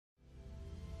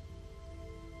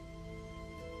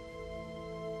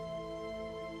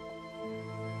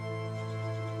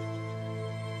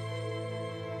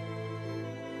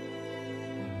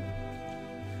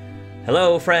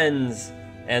Hello, friends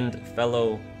and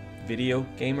fellow video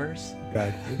gamers.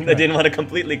 Okay. I didn't want to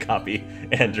completely copy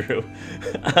Andrew.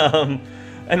 um,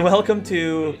 and welcome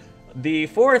to the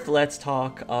fourth Let's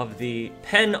Talk of the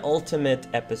penultimate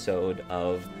episode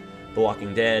of The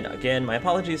Walking Dead. Again, my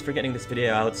apologies for getting this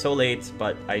video out so late,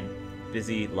 but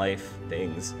busy life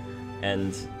things.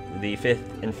 And the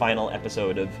fifth and final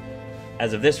episode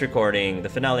as of this recording, the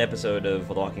finale episode of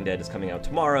The Walking Dead is coming out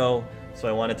tomorrow, so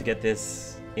I wanted to get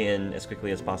this in as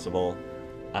quickly as possible,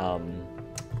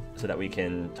 so that we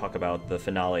can talk about the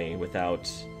finale without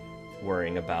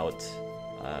worrying about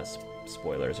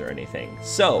spoilers or anything.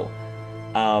 So,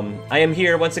 I am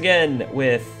here once again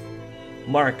with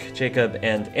Mark, Jacob,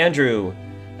 and Andrew,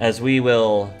 as we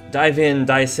will dive in,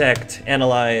 dissect,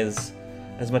 analyze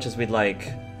as much as we'd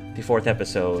like the fourth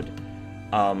episode.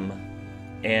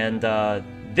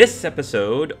 This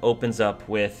episode opens up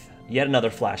with yet another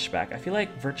flashback. I feel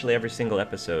like virtually every single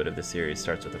episode of the series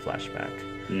starts with a flashback.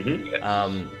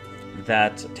 Mm-hmm.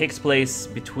 That takes place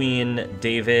between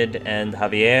David and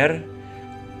Javier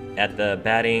at the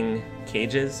batting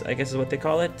cages, I guess is what they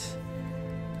call it.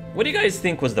 What do you guys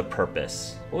think was the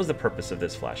purpose? What was the purpose of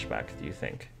this flashback, do you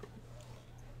think?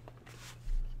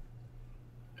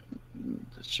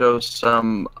 Show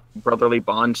some brotherly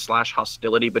bond /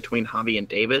 hostility between Javi and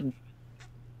David.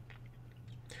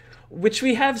 Which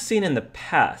we have seen in the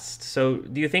past. So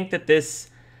do you think that this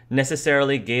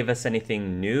necessarily gave us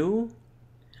anything new?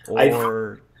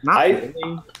 Or Not I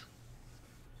really.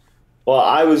 well,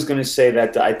 I was gonna say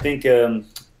that I think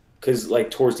because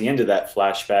like towards the end of that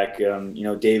flashback,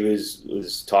 David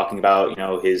was talking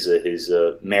about his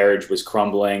marriage was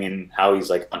crumbling and how he's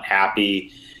like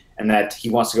unhappy, and that he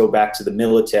wants to go back to the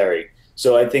military.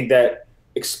 So I think that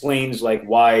explains like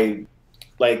why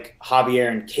like Javier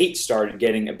and Kate started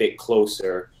getting a bit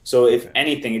closer. So if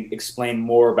anything, it explained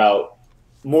more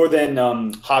than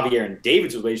Javier and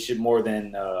David's relationship,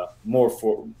 more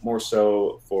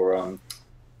so for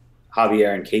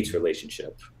Javier and Kate's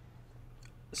relationship.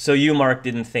 so you, Mark,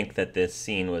 didn't think that this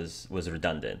scene was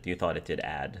redundant. You thought it did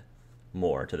add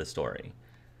more to the story.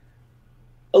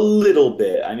 A little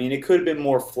bit. I mean, it could have been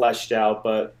more fleshed out,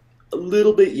 but a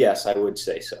little bit, yes, I would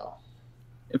say so.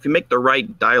 If you make the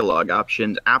right dialogue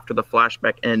options after the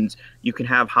flashback ends, you can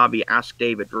have Javi ask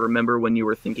David, remember when you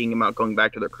were thinking about going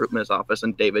back to the recruitment's office,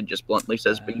 and David just bluntly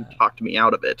says, but you talked me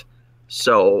out of it.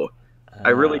 So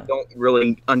I really don't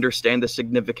really understand the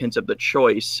significance of the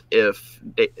choice if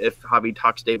Javi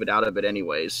talks David out of it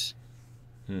anyways,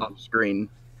 off screen.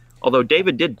 Although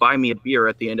David did buy me a beer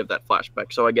at the end of that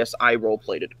flashback, so I guess I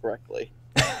role-played it correctly.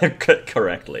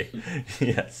 Correctly.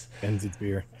 Yes. Ends its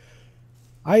beer.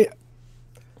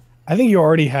 I think you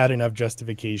already had enough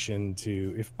justification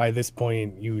to, if by this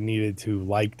point you needed to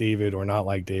like David or not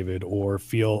like David, or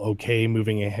feel okay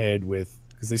moving ahead with,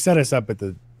 because they set us up at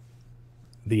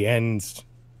the ends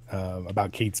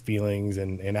about Kate's feelings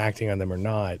and acting on them or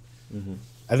not. Mm-hmm.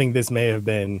 I think this may have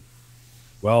been,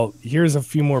 well, here's a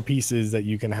few more pieces that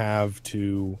you can have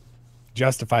to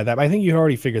justify that. But I think you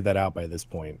already figured that out by this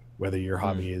point, whether your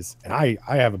hobby is, and I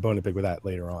have a bone to pick with that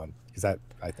later on, because that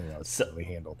I think that was really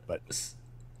handled. But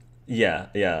Yeah.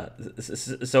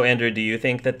 So, Andrew, do you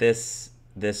think that this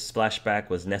flashback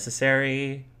was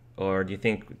necessary, or do you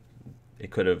think we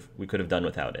could have done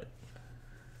without it?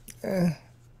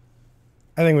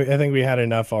 I think we had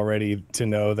enough already to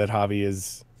know that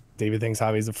David thinks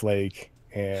Javi's a flake,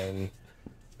 and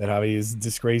that Javi is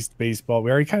disgraced baseball.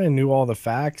 We already kind of knew all the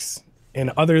facts,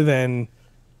 and other than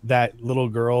that little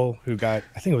girl who got,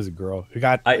 I think it was a girl who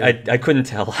got. I couldn't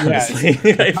tell, honestly.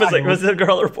 I was like, was it a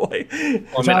girl or a boy?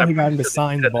 Well, Javi got him to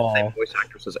sign the ball. Same voice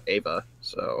actress as Ava,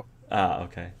 so.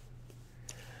 Okay.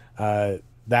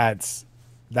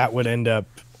 That would end up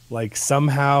like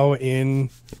somehow in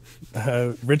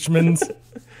Richmond's.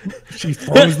 She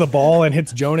throws the ball and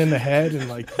hits Joan in the head and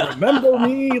like, remember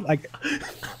me? Like,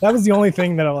 that was the only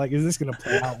thing that I'm like, is this going to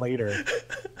play out later?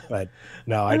 But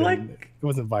no, it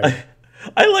wasn't vital.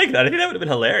 I like that. I think that would have been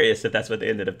hilarious if that's what they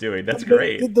ended up doing. That's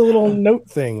great. Did the little note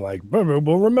thing, like, we'll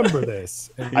remember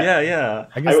this. And Yeah.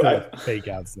 I guess they're fake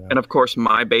outs now. And of course,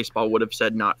 my baseball would have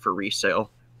said not for resale,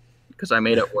 because I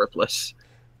made it worthless.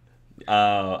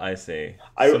 Oh, I see.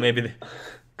 So maybe.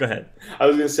 Go ahead. I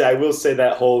was going to say, I will say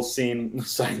that whole scene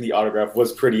signing the autograph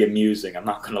was pretty amusing. I'm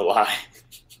not going to lie.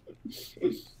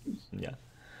 Yeah.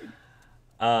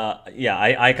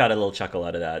 I got a little chuckle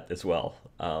out of that as well.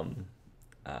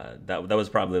 That was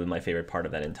probably my favorite part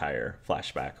of that entire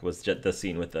flashback, was just the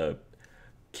scene with the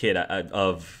kid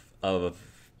of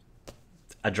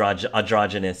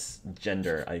androgynous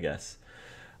gender, I guess.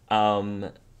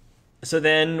 So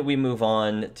then we move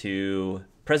on to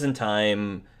present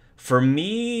time For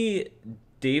me,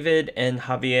 David and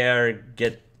Javier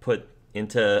get put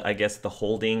into, I guess, the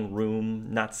holding room,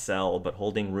 not cell, but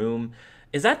holding room.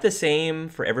 Is that the same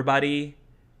for everybody?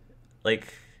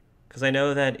 Like, because I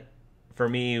know that for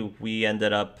me, we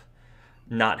ended up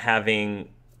not having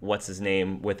what's his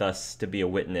name with us to be a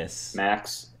witness.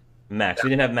 Max. Max. We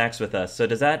didn't have Max with us. So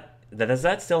does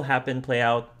that still happen, play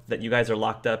out, that you guys are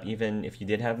locked up even if you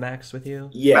did have Max with you?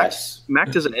 Yes.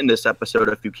 Max isn't in this episode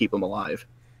if you keep him alive.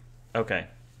 Okay.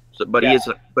 So, but Yeah.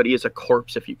 he is a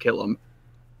corpse if you kill him.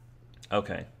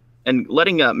 Okay. And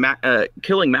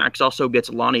killing Max also gets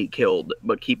Lonnie killed,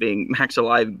 but keeping Max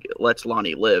alive lets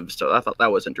Lonnie live. So I thought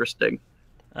that was interesting.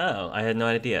 Oh, I had no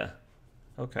idea.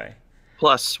 Okay.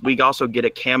 Plus, we also get a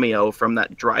cameo from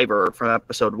that driver from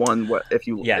episode 1. If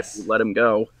you let him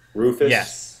go? Rufus.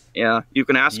 Yes. Yeah, you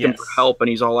can ask him for Yes. help, and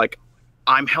he's all like,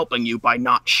 "I'm helping you by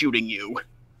not shooting you."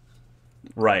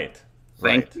 Right.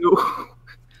 Thank you.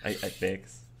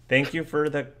 Thank you for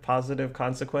the positive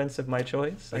consequence of my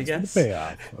choice, I guess.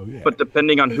 Payoff. Oh, yeah. But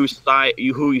depending on who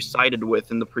you sided with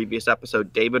in the previous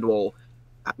episode, David will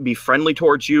be friendly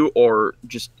towards you or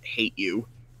just hate you.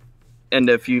 And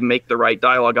if you make the right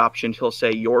dialogue option, he'll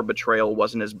say your betrayal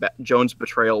wasn't as bad. Joan's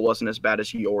betrayal wasn't as bad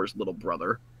as yours, little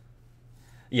brother.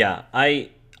 Yeah, I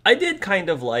did kind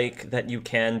of like that you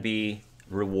can be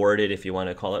rewarded, if you want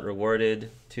to call it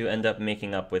rewarded, to end up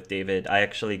making up with David. I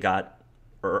actually got,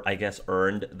 or I guess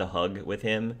earned the hug with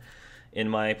him in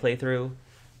my playthrough.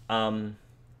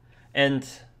 And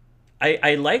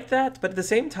I like that, but at the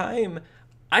same time,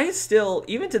 I still,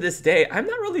 even to this day, I'm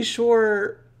not really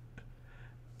sure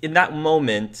in that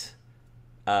moment,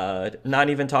 not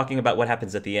even talking about what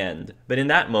happens at the end, but in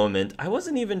that moment, I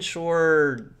wasn't even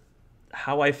sure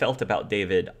how I felt about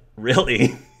David,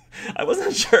 really. I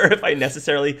wasn't sure if I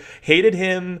necessarily hated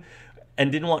him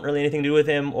and didn't want really anything to do with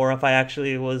him, or if I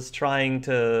actually was trying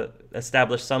to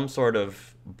establish some sort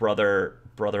of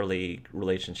brotherly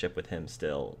relationship with him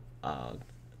still.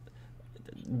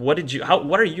 What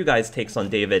are you guys' takes on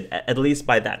David, at least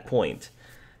by that point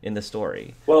in the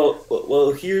story?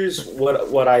 Well, here's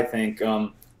what I think.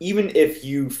 Even if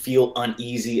you feel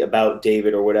uneasy about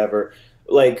David or whatever,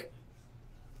 like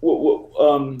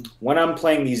when I'm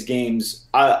playing these games,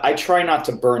 I try not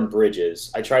to burn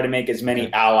bridges. I try to make as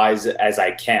many allies as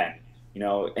I can,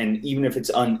 and even if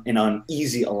it's an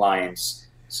uneasy alliance.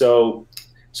 So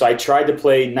I tried to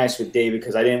play nice with David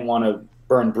because I didn't want to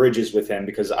burn bridges with him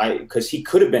because he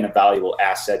could have been a valuable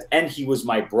asset and he was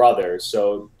my brother.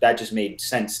 So that just made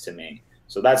sense to me.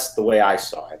 So that's the way I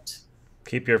saw it.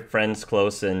 Keep your friends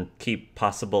close and keep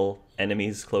possible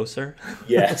enemies closer?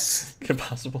 Yes. If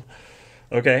possible.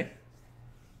 Okay.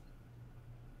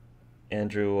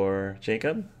 Andrew or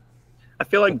Jacob? I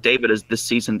feel like David is this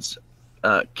season's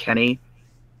Kenny.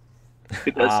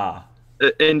 Because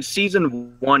in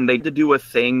season 1, they did do a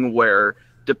thing where,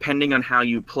 depending on how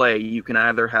you play, you can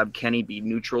either have Kenny be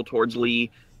neutral towards Lee,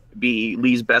 be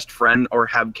Lee's best friend, or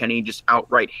have Kenny just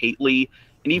outright hate Lee.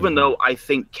 And even though I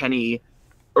think Kenny,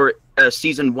 or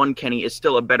season 1 Kenny, is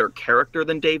still a better character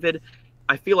than David,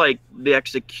 I feel like the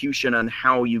execution on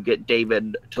how you get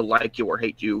David to like you or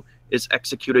hate you is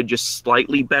executed just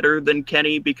slightly better than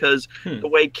Kenny, because the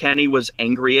way Kenny was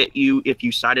angry at you if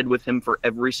you sided with him for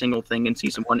every single thing in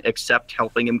season 1 except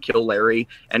helping him kill Larry,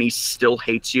 and he still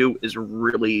hates you, is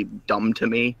really dumb to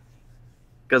me.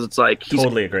 Because it's like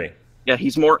totally agree. Yeah,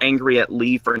 he's more angry at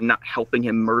Lee for not helping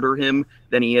him murder him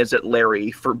than he is at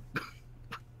Larry for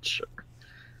sure.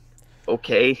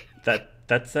 Okay.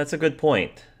 That's a good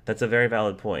point. That's a very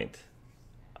valid point.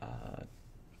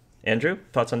 Andrew,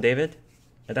 thoughts on David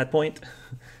at that point?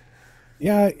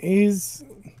 Yeah, I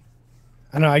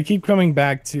don't know. I keep coming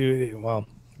back to, well,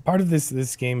 part of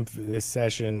this game, this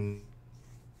session,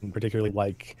 particularly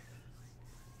like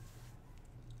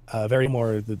very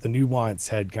more the nuance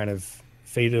had kind of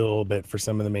faded a little bit for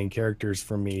some of the main characters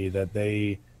for me, that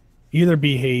they either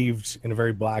behaved in a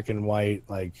very black and white,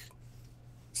 like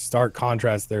stark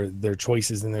contrast their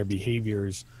choices and their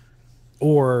behaviors,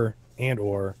 or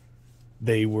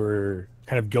they were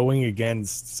kind of going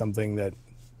against something that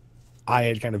I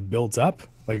had kind of built up,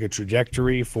 like a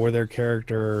trajectory for their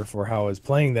character, for how I was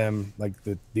playing them. Like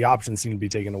the options seemed to be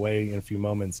taken away in a few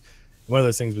moments. One of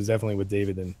those things was definitely with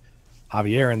David and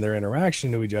Javier and their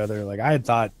interaction to each other. Like I had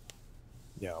thought,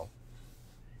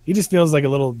 he just feels like a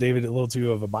little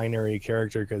too of a binary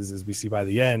character, because as we see by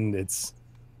the end, it's,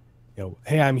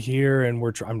 hey, I'm here and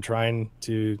I'm trying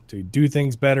to do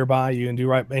things better by you and do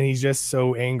right. And he's just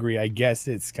so angry. I guess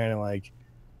it's kind of like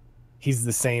he's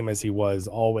the same as he was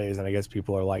always. And I guess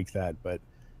people are like that. But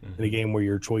in a game where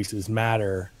your choices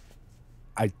matter,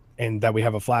 and that we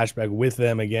have a flashback with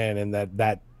them again, and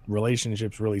that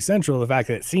relationship's really central. The fact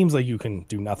that it seems like you can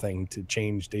do nothing to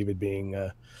change David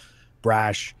being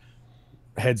brash,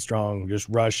 headstrong, just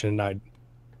rush and not,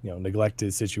 neglect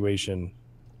his situation.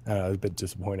 It was a bit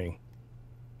disappointing.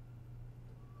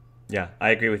 Yeah, I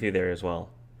agree with you there as well.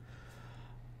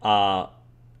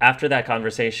 After that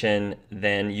conversation,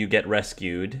 then you get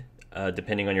rescued,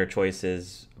 depending on your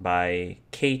choices, by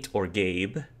Kate or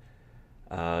Gabe.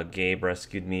 Gabe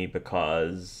rescued me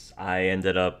because I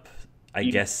ended up, I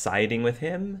guess, siding with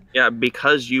him. Yeah,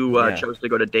 because you chose to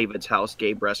go to David's house,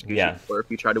 Gabe rescues you. Or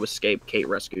if you try to escape, Kate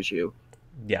rescues you.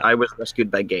 Yeah. I was rescued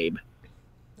by Gabe.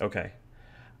 Okay.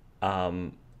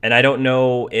 And I don't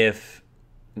know if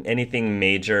anything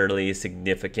majorly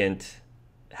significant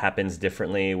happens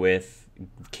differently with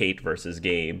Kate versus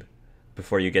Gabe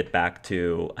before you get back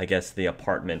to, I guess, the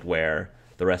apartment where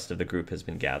the rest of the group has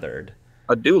been gathered.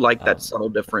 I do like that subtle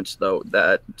difference, though,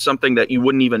 that something that you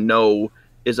wouldn't even know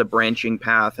is a branching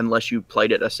path unless you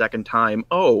played it a second time.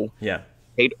 Oh, yeah,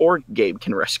 Kate or Gabe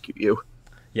can rescue you.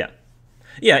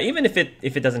 Yeah, even if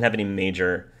it doesn't have any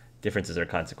major differences or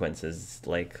consequences,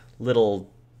 like little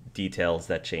details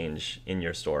that change in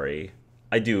your story,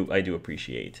 I do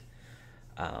appreciate.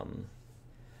 And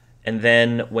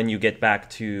then when you get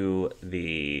back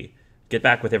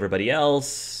with everybody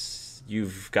else,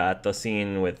 you've got the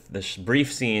scene with this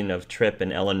brief scene of Trip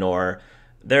and Eleanor.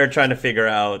 They're trying to figure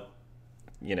out,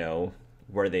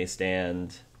 where they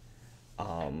stand,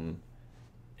 and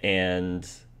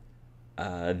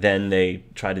then they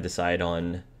try to decide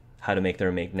on how to make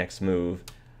their next move.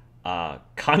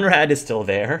 Conrad is still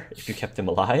there if you kept him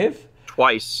alive.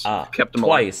 Twice. Kept him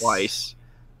alive twice.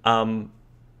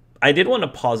 I did want to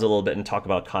pause a little bit and talk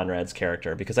about Conrad's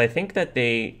character, because I think that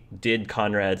they did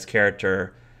Conrad's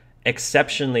character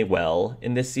exceptionally well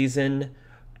in this season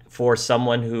for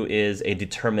someone who is a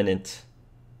determinant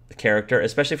character,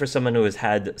 especially for someone who has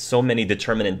had so many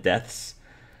determinant deaths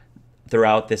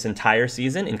throughout this entire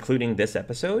season, including this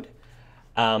episode.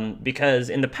 Because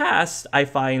in the past, I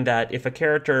find that if a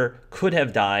character could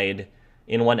have died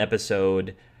in one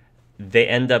episode, they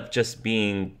end up just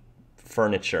being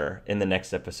furniture in the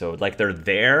next episode. Like, they're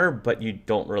there, but you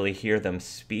don't really hear them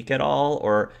speak at all,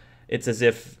 or it's as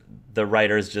if the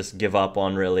writers just give up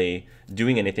on really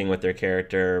doing anything with their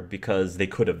character because they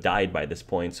could have died by this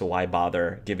point, so why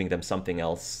bother giving them something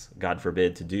else, God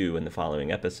forbid, to do in the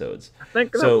following episodes. I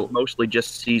think that was mostly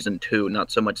just season 2,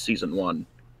 not so much season 1.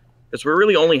 Because we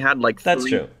really only had like 3. That's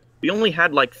true. We only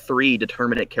had like 3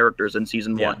 determinate characters in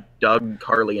season 1. Doug,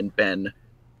 Carly, and Ben.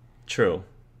 True.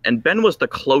 And Ben was the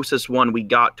closest one we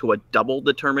got to a double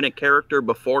determinate character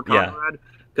before Conrad,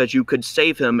 because you could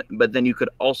save him, but then you could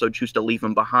also choose to leave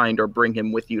him behind or bring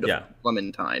him with you to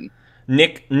Clementine.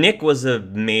 Nick was a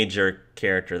major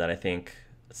character that I think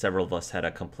several of us had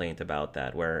a complaint about,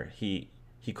 that where he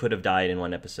could have died in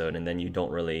one episode and then you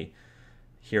don't really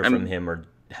hear from him or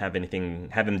have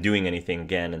him doing anything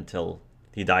again until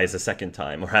he dies a second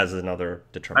time or has another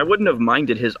determinant. I wouldn't have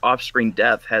minded his off-screen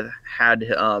death had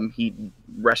he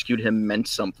rescued him meant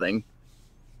something.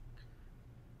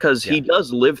 Because he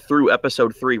does live through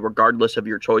episode 3 regardless of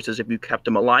your choices if you kept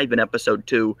him alive in episode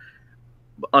 2.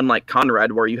 Unlike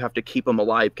Conrad, where you have to keep him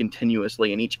alive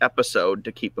continuously in each episode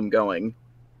to keep him going.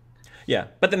 Yeah,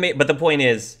 but the point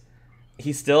is,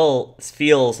 he still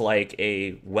feels like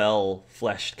a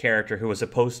well-fleshed character who was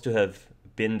supposed to have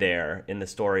been there in the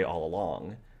story all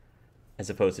along, as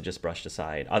opposed to just brushed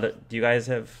aside. Do you guys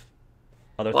have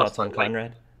other thoughts on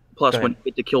Conrad? Plus, when you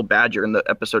get to kill Badger in the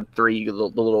episode 3, the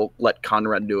little let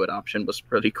Conrad do it option was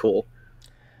pretty cool.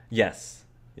 Yes.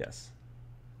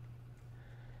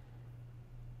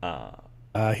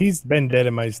 He's been dead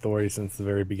in my story since the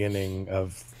very beginning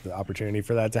of the opportunity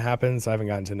for that to happen, so I haven't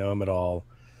gotten to know him at all.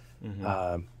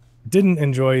 Mm-hmm. Didn't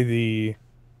enjoy the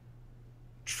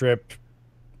Trip.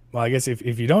 Well, I guess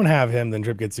if you don't have him, then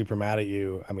Trip gets super mad at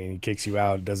you. I mean, he kicks you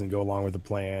out, doesn't go along with the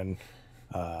plan.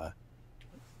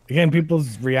 Again,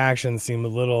 people's reactions seem a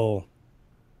little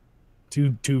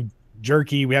too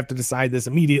jerky. We have to decide this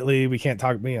immediately. We can't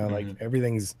talk, like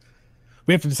everything's.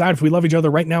 We have to decide if we love each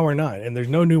other right now or not, and there's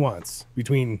no nuance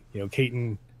between Kate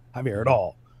and Javier at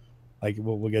all. Like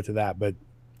we'll get to that, but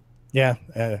yeah,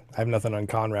 I have nothing on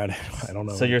Conrad. I don't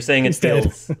know. So you're saying it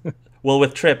feels well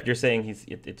with Trip. You're saying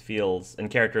it feels, and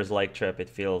characters like Trip, it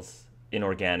feels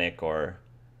inorganic, or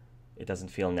it doesn't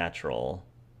feel natural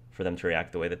for them to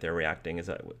react the way that they're reacting. Is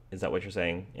that what you're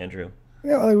saying, Andrew?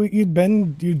 Yeah, like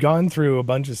you'd gone through a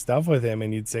bunch of stuff with him,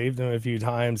 and you'd saved him a few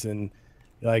times, and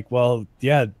like, well,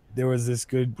 yeah. There was this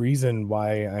good reason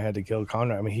why I had to kill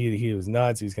Conrad. I mean, he was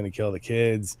nuts. He's going to kill the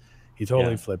kids. He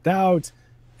totally flipped out.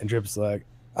 And Trip's like,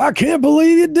 I can't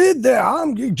believe you did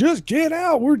that. Just get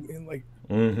out. We're like,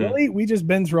 really? We just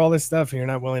been through all this stuff and you're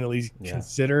not willing to at least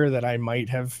consider that I might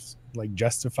have like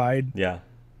justified. Yeah.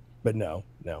 But no,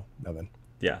 nothing.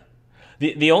 Yeah.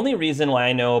 The only reason why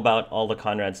I know about all the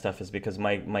Conrad stuff is because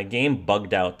my game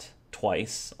bugged out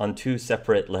twice on 2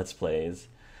 separate Let's Plays.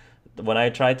 When I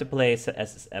tried to play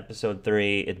episode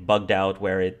 3, it bugged out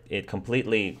where it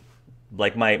completely,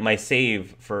 like my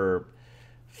save for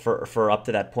up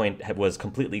to that point was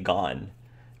completely gone.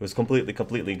 It was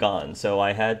completely gone. So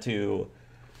I had to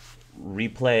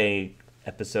replay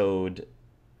episode.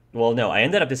 Well, no, I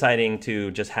ended up deciding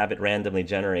to just have it randomly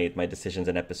generate my decisions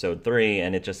in episode 3,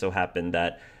 and it just so happened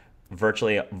that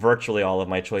virtually all of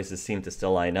my choices seemed to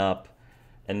still line up.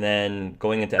 And then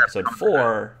going into episode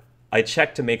 4, I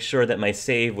checked to make sure that my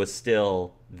save was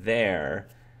still there.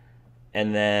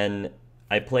 And then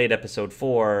I played episode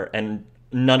 4, and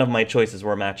none of my choices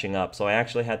were matching up. So I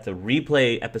actually had to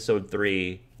replay episode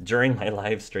 3 during my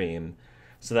live stream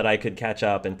so that I could catch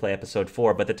up and play episode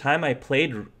 4. But the time I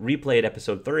replayed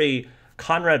episode 3,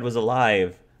 Conrad was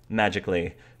alive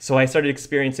magically. So I started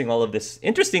experiencing all of this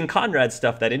interesting Conrad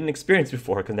stuff that I didn't experience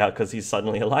before because he's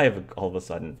suddenly alive all of a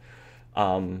sudden.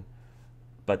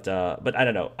 But I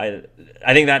don't know. I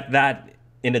think that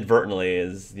inadvertently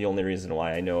is the only reason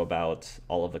why I know about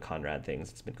all of the Conrad things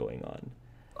that's been going on.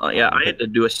 I had to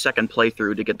do a second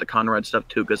playthrough to get the Conrad stuff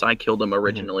too, because I killed him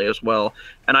originally as well.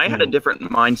 And I had a different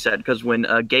mindset, because when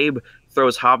Gabe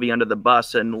throws Javi under the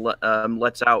bus and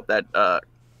lets out that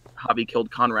Javi killed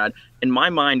Conrad, in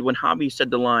my mind, when Javi said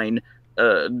the line,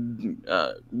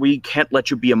 we can't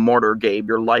let you be a martyr, Gabe,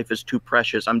 your life is too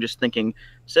precious, I'm just thinking,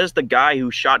 says the guy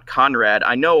who shot Conrad.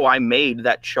 I know I made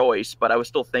that choice, but I was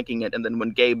still thinking it. And then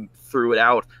when Gabe threw it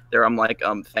out there, I'm like,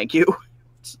 thank you.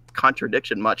 It's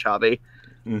contradiction much, Javi.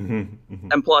 And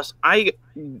plus, I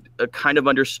kind of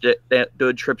understood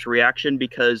Tripp's reaction,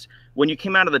 because when you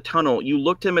came out of the tunnel, you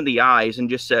looked him in the eyes and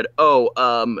just said,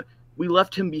 we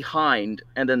left him behind,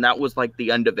 and then that was like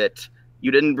the end of it. You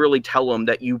didn't really tell him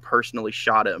that you personally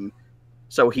shot him,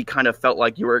 so he kind of felt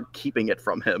like you were keeping it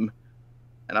from him.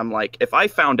 And I'm like, if I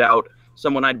found out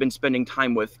someone I'd been spending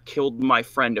time with killed my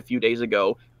friend a few days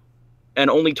ago and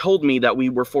only told me that we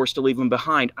were forced to leave him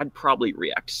behind, I'd probably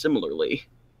react similarly.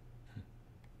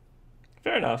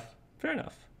 Fair enough.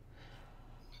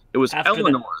 It was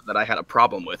Eleanor that I had a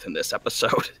problem with in this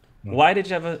episode. Why did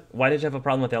you have a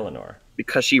problem with Eleanor?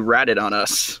 Because she ratted on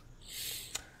us.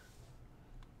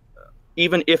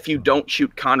 Even if you don't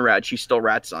shoot Conrad, she still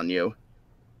rats on you.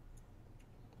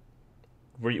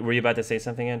 Were you about to say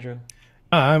something, Andrew?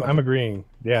 I'm agreeing.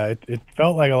 Yeah, it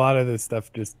felt like a lot of this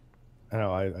stuff just, I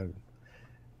don't know,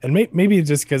 and maybe it's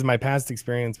just because my past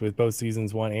experience with both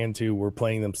seasons 1 and 2 were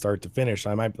playing them start to finish.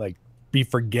 So I might be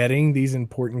forgetting these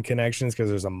important connections because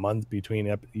there's a month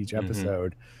between each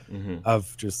episode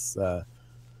of just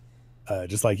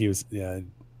like he was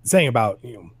saying about,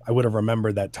 I would have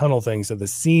remembered that tunnel thing, so the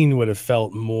scene would have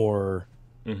felt more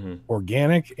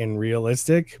organic and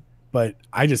realistic. But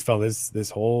I just felt this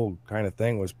whole kind of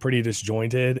thing was pretty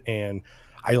disjointed, and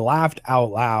I laughed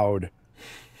out loud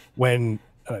when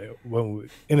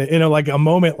in a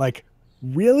moment like,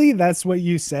 really, that's what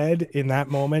you said in that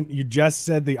moment? You just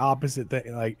said the opposite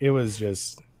thing. Like, it was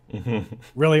just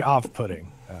really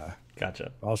off-putting.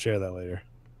 Gotcha. I'll share that later.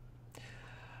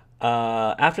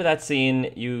 After that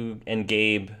scene, you and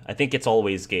Gabe, I think it's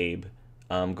always Gabe,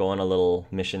 go on a little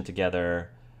mission together.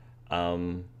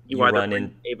 You either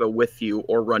bring Ava with you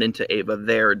or run into Ava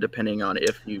there, depending on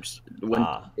if you went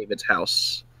to David's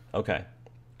house. Okay.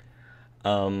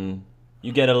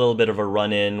 You get a little bit of a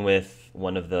run-in with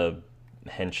one of the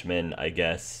henchmen, I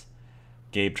guess.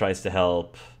 Gabe tries to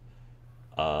help.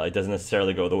 It doesn't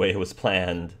necessarily go the way it was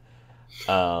planned.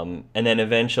 And then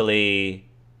eventually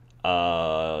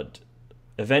Javier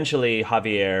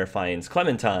finds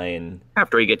Clementine.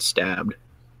 After he gets stabbed.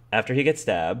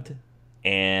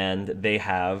 And they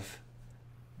have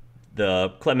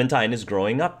the Clementine is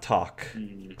growing up talk.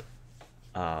 And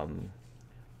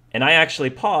I actually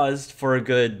paused for a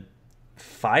good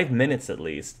 5 minutes at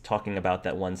least, talking about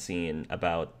that one scene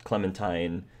about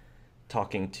Clementine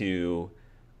talking to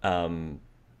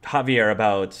Javier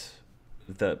about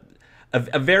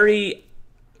a very,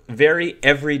 very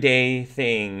everyday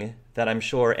thing that I'm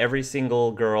sure every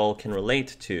single girl can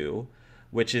relate to,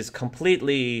 which is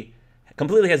completely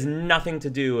has nothing to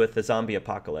do with the zombie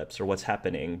apocalypse or what's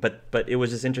happening. But it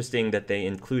was just interesting that they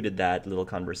included that little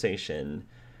conversation.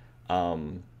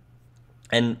 And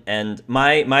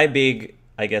my big,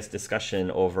 I guess, discussion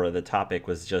over the topic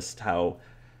was just how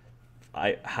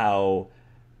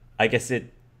I guess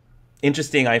it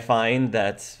interesting I find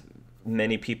that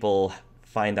many people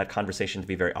find that conversation to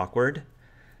be very awkward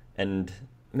and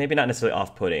maybe not necessarily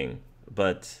off-putting,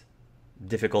 but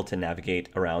difficult to navigate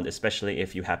around, especially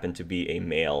if you happen to be a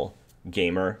male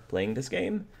gamer playing this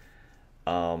game.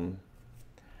 I'm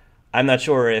not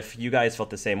sure if you guys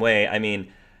felt the same way. I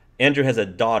mean, Andrew has a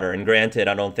daughter, and granted,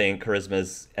 I don't think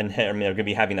Charisma's and him are going to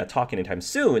be having that talk anytime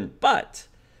soon, but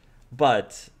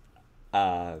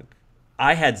I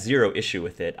had zero issue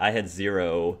with it. I had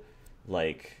zero,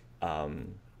 like,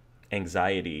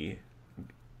 anxiety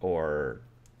or,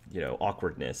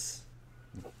 awkwardness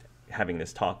having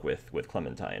this talk with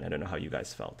Clementine. I don't know how you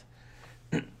guys felt.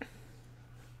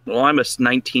 Well, I'm a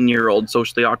 19-year-old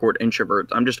socially awkward introvert.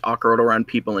 I'm just awkward around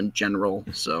people in general,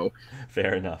 so.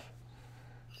 Fair enough.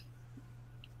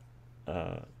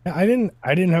 I didn't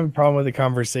have a problem with the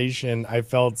conversation. I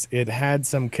felt it had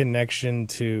some connection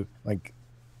to, like,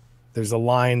 there's a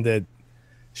line that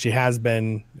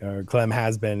Clem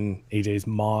has been AJ's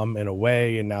mom in a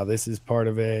way, and now this is part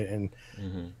of it. And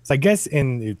so I guess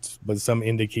it was some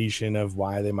indication of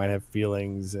why they might have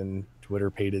feelings and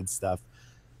Twitter-pated stuff.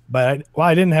 But while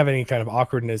I didn't have any kind of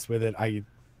awkwardness with it, I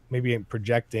maybe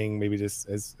projecting, maybe just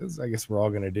as I guess we're all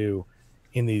going to do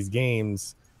in these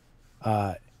games,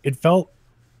 it felt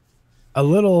a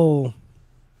little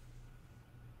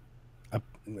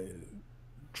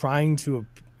trying to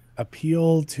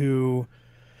appeal to,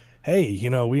 hey,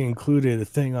 we included a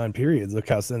thing on periods. Look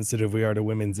how sensitive we are to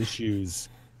women's issues.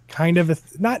 Kind of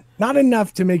not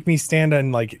enough to make me stand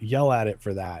and like yell at it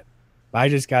for that. But I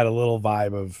just got a little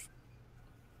vibe of,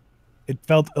 it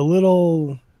felt a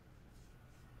little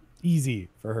easy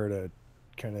for her to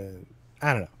kind of,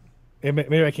 I don't know.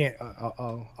 Maybe I can't.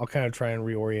 I'll kind of try and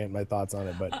reorient my thoughts on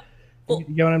it. But you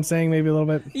get what I'm saying? Maybe a little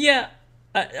bit. Yeah.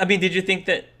 I mean, did you think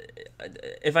that?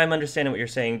 If I'm understanding what you're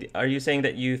saying, are you saying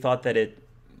that you thought that it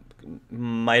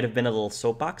might have been a little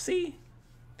soapboxy?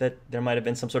 That there might have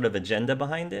been some sort of agenda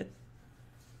behind it?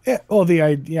 Yeah. Well, the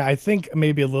idea, I think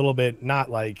maybe a little bit.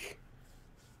 Not like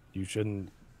you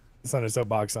shouldn't. It's not a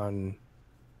soapbox on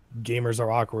gamers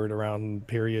are awkward around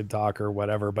period talk or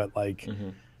whatever, but like.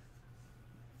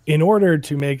 In order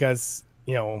to make us,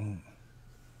 and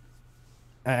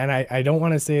I don't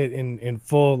want to say it in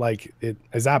full, like it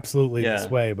is absolutely this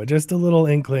way, but just a little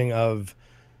inkling of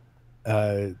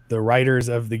the writers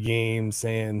of the game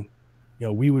saying,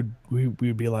 we would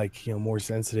be like, more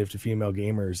sensitive to female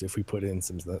gamers if we put in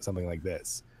something like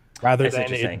this, rather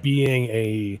than it being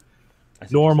a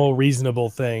normal,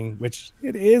 reasonable thing, which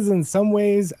it is in some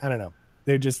ways. I don't know.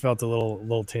 They just felt a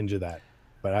little tinge of that,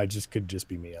 but could just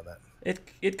be me on that.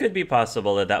 It could be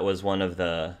possible that was one of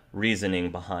the reasoning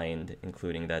behind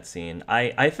including that scene.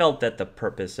 I felt that the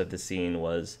purpose of the scene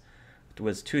was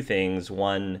two things.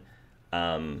 One,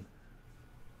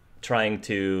 trying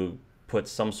to put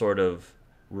some sort of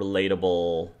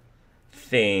relatable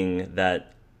thing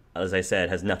that, as I said,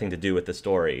 has nothing to do with the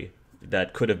story,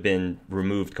 that could have been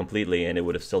removed completely and it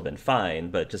would have still been fine,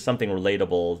 but just something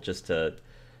relatable, just to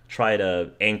try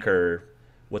to anchor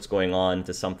what's going on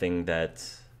to something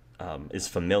that is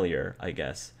familiar, I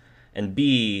guess. And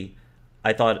B,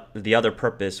 I thought the other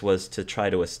purpose was to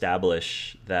try to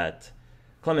establish that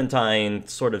Clementine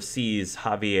sort of sees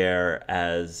Javier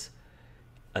as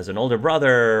an older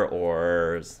brother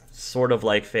or sort of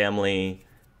like family,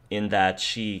 in that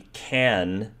she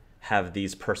can have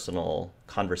these personal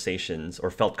conversations or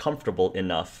felt comfortable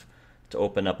enough to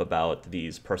open up about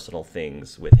these personal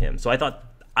things with him. So I thought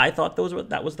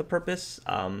that was the purpose.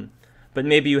 But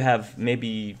maybe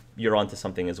you're onto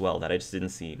something as well that I just didn't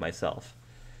see myself.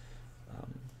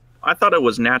 I thought it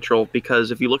was natural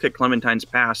because if you look at Clementine's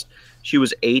past, she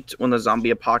was 8 when the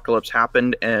zombie apocalypse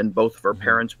happened and both of her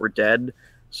parents were dead.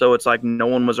 So it's like no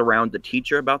one was around to teach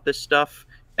her about this stuff.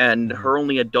 And her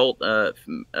only adult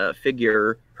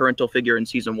parental figure in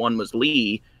season 1 was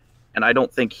Lee. And I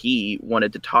don't think he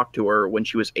wanted to talk to her when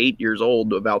she was 8 years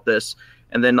old about this.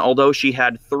 And then although she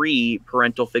had 3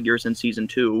 parental figures in season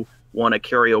 2, one a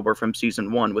carryover from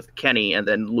season 1 with Kenny and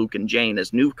then Luke and Jane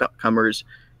as newcomers,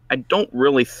 I don't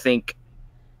really think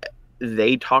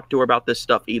they talked to her about this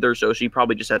stuff either, so she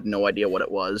probably just had no idea what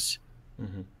it was.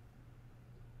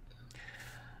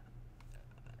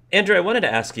 Andrew, I wanted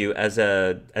to ask you, as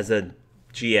a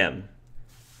GM,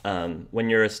 when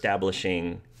you're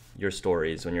establishing your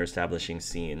stories, when you're establishing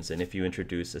scenes, and if you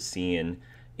introduce a scene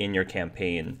in your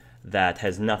campaign that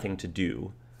has nothing to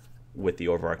do with the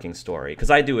overarching story, because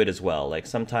I do it as well. Like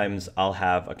sometimes I'll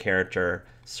have a character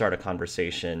start a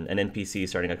conversation, an NPC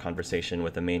starting a conversation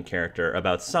with a main character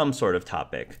about some sort of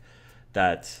topic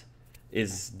that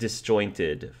is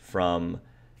disjointed from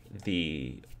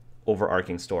the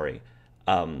overarching story.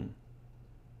 A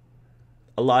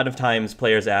a lot of times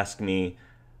players ask me,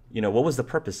 what was the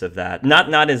purpose of that?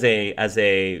 Not as a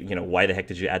why the heck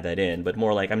did you add that in, but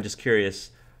more like I'm just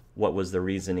curious what was the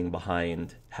reasoning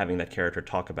behind having that character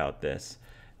talk about this.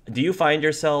 Do you find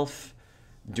yourself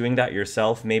doing that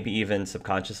yourself, maybe even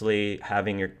subconsciously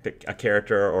having a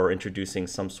character or introducing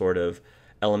some sort of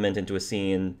element into a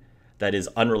scene that is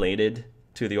unrelated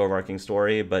to the overarching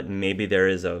story, but maybe there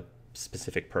is a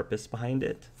specific purpose behind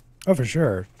it? Oh, for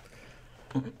sure.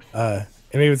 And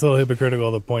maybe it's a little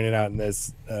hypocritical to point it out in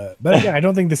this, but again, I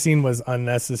don't think the scene was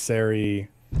unnecessary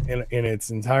in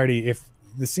its entirety. If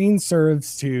the scene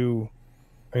serves to,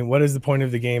 what is the point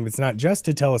of the game? It's not just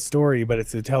to tell a story, but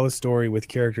it's to tell a story with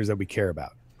characters that we care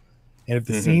about. And if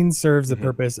the scene serves the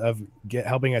purpose of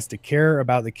helping us to care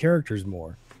about the characters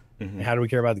more, and how do we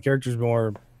care about the characters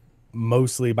more?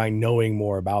 Mostly by knowing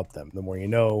more about them. The more you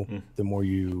know, the more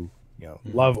you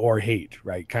love or hate,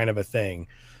 right? Kind of a thing.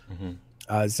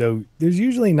 So there's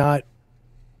usually not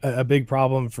a big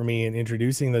problem for me in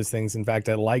introducing those things. In fact,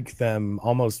 I like them,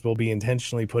 almost will be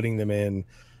intentionally putting them in,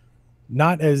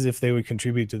 not as if they would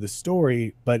contribute to the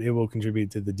story, but it will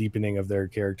contribute to the deepening of their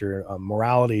character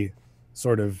morality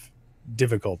sort of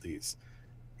difficulties.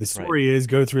 The story is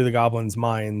go through the goblins'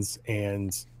 minds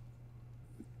and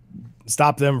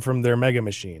stop them from their mega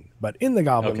machine. But in the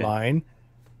goblin line,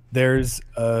 there's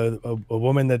a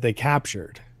woman that they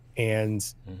captured, and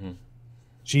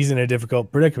she's in a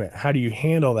difficult predicament. How do you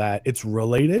handle that? It's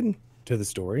related to the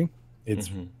story.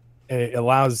 It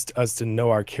allows us to know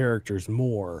our characters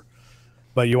more,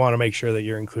 but you want to make sure that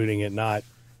you're including it not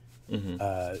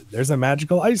there's a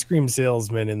magical ice cream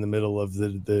salesman in the middle of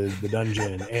the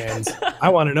dungeon, and I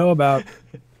want to know about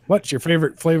what's your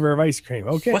favorite flavor of ice cream.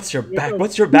 Okay, what's your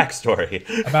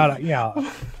backstory about it?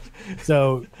 Yeah,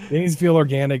 so it needs to feel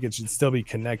organic. It should still be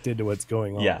connected to what's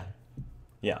going on.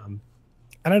 Yeah.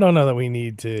 And I don't know that we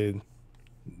needed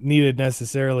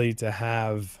necessarily to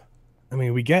have.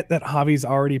 We get that Javi's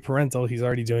already parental. He's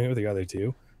already doing it with the other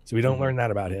two, so we don't learn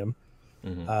that about him.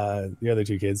 The other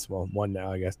two kids, well, one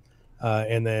now, I guess.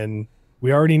 And then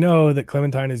we already know that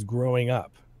Clementine is growing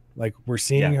up. Like, we're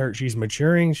seeing her, she's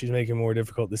maturing, she's making more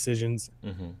difficult decisions.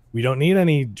 We don't need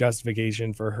any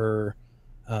justification for her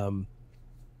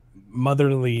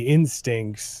motherly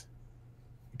instincts,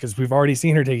 because we've already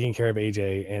seen her taking care of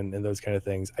AJ and those kind of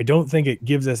things. I don't think it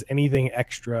gives us anything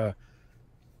extra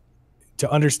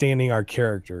to understanding our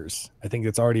characters. I think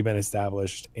it's already been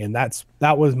established, and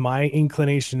that was my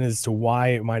inclination as to why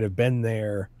it might have been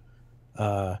there.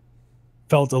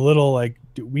 Felt a little like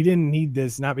we didn't need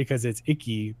this, not because it's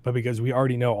icky, but because we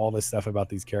already know all this stuff about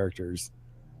these characters.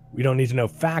 We don't need to know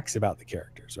facts about the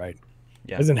characters, right?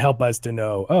 It doesn't help us to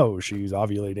know, oh, she's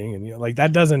ovulating, and like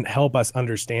that doesn't help us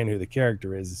understand who the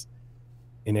character is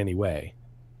in any way.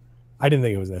 I didn't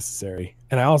think it was necessary,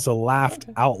 and I also laughed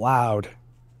out loud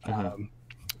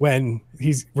when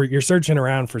you're searching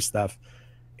around for stuff,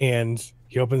 and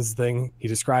he opens the thing. He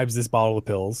describes this bottle of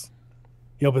pills.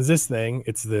 He opens this thing.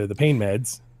 It's the pain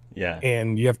meds. Yeah.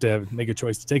 And you have to make a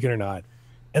choice to take it or not.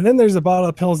 And then there's a bottle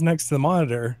of pills next to the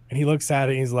monitor, and he looks at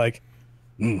it and he's like,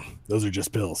 those are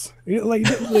just pills.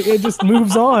 It just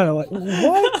moves on. I'm like,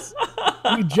 what?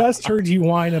 We just heard you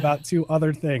whine about two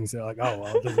other things. They're like, oh,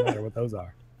 well, it doesn't matter what those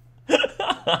are.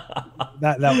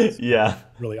 That was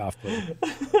really off-putting.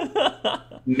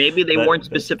 Maybe they weren't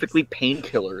specifically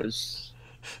painkillers.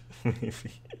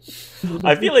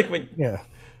 I feel like when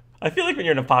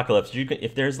you're in apocalypse,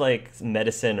 if there's like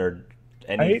medicine or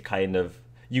any kind of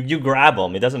you grab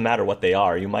them. It doesn't matter what they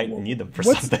are. You might need them for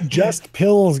something. What's just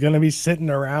pills going to be sitting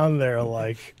around there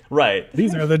like? Right.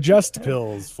 These are the just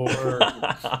pills for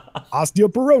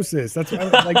osteoporosis. That's what I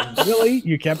was like. Really?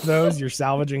 You kept those? You're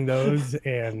salvaging those,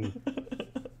 and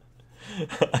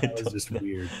that was just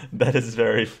weird. That is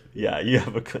very. Yeah, you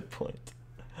have a good point.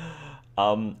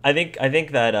 I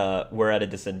think that we're at a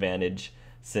disadvantage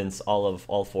since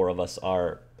all four of us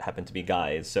happen to be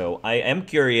guys. So I am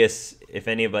curious if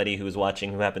anybody who's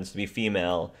watching who happens to be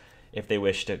female, if they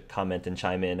wish to comment and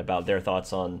chime in about their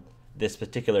thoughts on this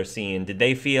particular scene. Did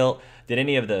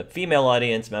any of the female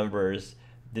audience members,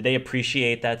 did they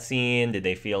appreciate that scene? Did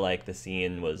they feel like the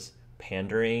scene was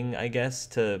pandering, I guess,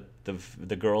 to the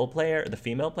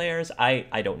female players?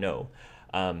 I don't know.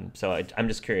 So I'm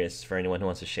just curious for anyone who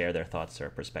wants to share their thoughts or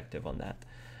perspective on that.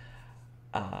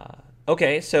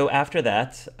 Okay, so after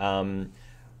that,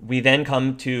 we then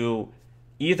come to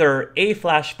either a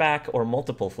flashback or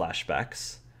multiple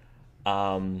flashbacks.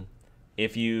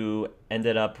 If you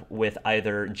ended up with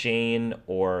either Jane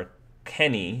or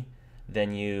Kenny,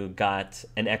 then you got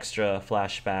an extra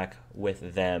flashback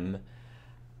with them.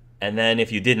 And then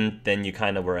if you didn't, then you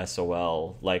kind of were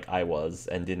SOL like I was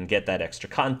and didn't get that extra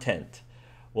content.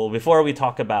 Well, before we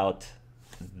talk about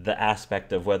the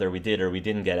aspect of whether we did or we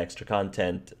didn't get extra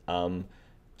content,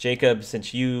 Jacob,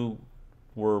 since you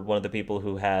were one of the people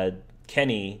who had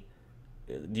Kenny,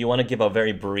 do you want to give a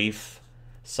very brief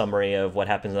summary of what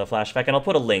happens in the flashback? And I'll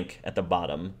put a link at the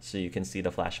bottom so you can see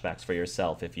the flashbacks for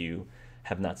yourself if you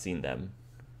have not seen them.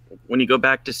 When you go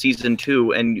back to season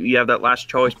 2 and you have that last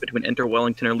choice between enter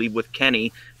Wellington or leave with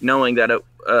Kenny, knowing that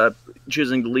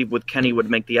choosing to leave with Kenny would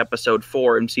make the episode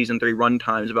 4 in season 3 run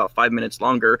times about 5 minutes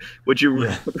longer, would you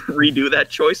redo that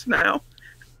choice now?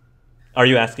 Are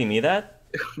you asking me that?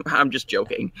 I'm just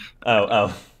joking.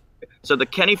 Oh. So the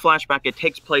Kenny flashback, it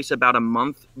takes place about a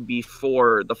month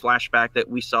before the flashback that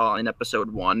we saw in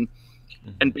episode 1.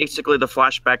 And basically the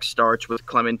flashback starts with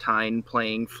Clementine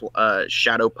playing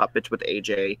shadow puppets with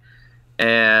AJ.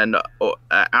 And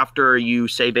after you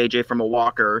save AJ from a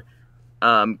walker,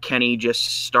 Kenny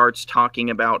just starts talking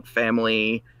about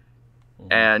family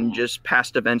and just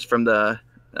past events from the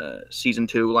season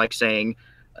 2, like saying,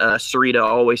 Sarita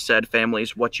always said family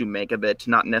is what you make of it,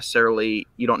 not necessarily,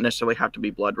 you don't necessarily have to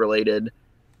be blood related.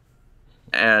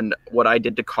 And what I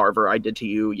did to Carver, I did to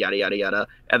you, yada, yada, yada.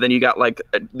 And then you got like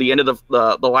the end of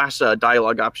the last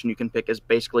dialogue option you can pick is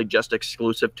basically just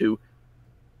exclusive to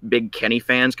big Kenny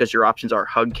fans, because your options are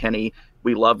hug Kenny,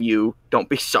 we love you, don't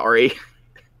be sorry,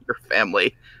 your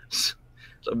family.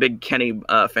 So big Kenny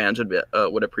fans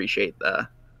would appreciate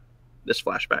this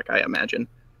flashback, I imagine.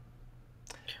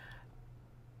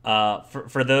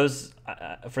 For those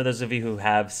of you who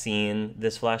have seen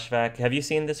this flashback, have you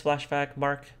seen this flashback,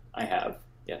 Mark? I have,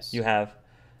 yes. You have,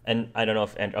 and I don't know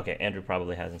if Andrew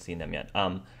probably hasn't seen them yet.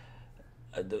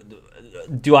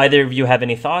 Do either of you have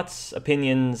any thoughts,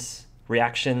 opinions,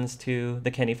 reactions to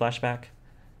the Kenny flashback?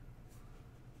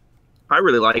 I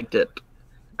really liked it.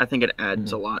 I think it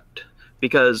adds a lot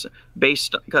because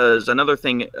another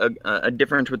thing, a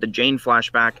difference with the Jane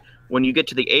flashback, when you get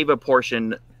to the Ava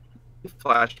portion,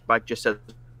 flashback just says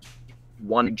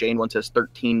Jane one says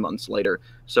 13 months later,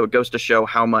 so it goes to show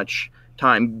how much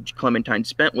time Clementine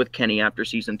spent with Kenny after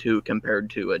season 2 compared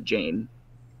to Jane.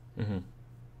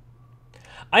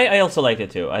 I also liked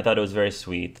it too. I thought it was very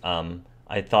sweet.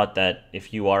 I thought that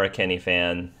if you are a Kenny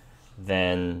fan,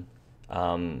 then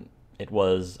it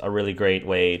was a really great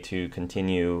way to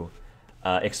continue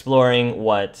exploring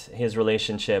what his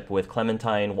relationship with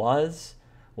Clementine was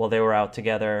while they were out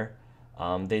together.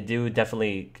 They do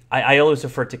definitely... I always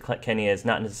refer to Kenny as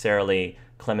not necessarily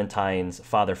Clementine's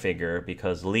father figure,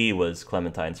 because Lee was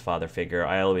Clementine's father figure.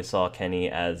 I always saw Kenny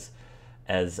as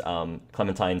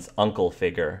Clementine's uncle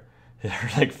figure, her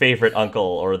like favorite uncle,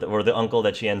 or the uncle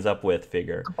that she ends up with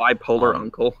figure. Bipolar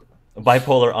uncle.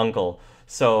 Bipolar uncle.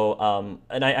 So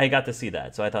and I got to see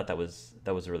that, so I thought that was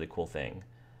a really cool thing.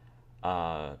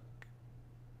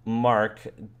 Mark,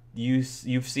 you've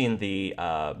seen the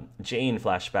Jane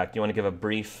flashback. Do you want to give a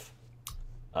brief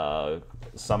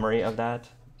summary of that?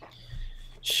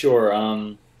 Sure.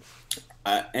 And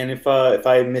if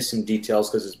I miss some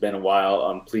details because it's been a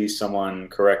while, please someone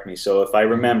correct me. So if I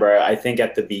remember, I think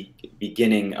at the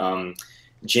beginning,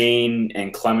 Jane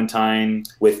and Clementine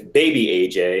with baby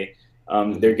AJ,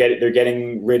 they're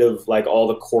getting rid of like all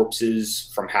the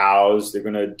corpses from House. They're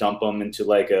gonna dump them into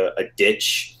like a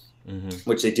ditch,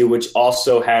 which they do, which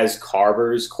also has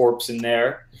Carver's corpse in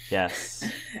there. Yes,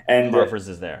 and Carver's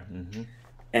is there.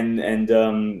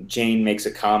 And Jane makes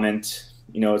a comment.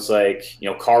 It's like,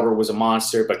 Carver was a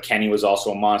monster, but Kenny was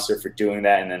also a monster for doing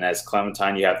that. And then as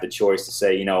Clementine, you have the choice to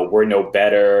say, we're no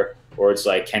better, or it's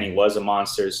like Kenny was a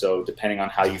monster. So depending on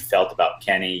how you felt about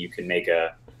Kenny, you can make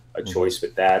a choice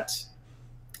with that.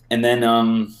 And then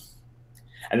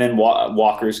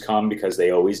walkers come, because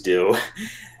they always do.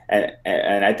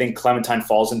 And I think Clementine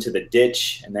falls into the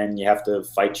ditch, and then you have to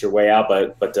fight your way out.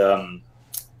 But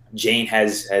Jane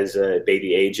has a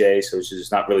baby AJ, so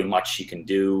there's not really much she can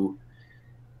do.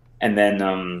 And then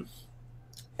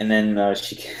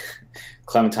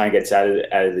Clementine gets out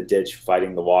of the ditch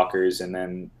fighting the walkers, and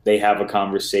then they have a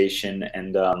conversation,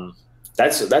 and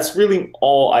that's really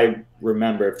all I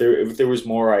remember. If there was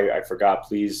more I forgot,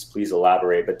 please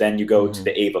elaborate. But then you go to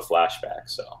the Ava flashback.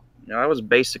 So that was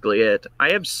basically it.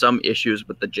 I have some issues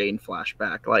with the Jane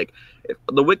flashback. Like,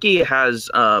 the wiki has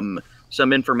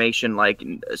some information, like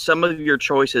some of your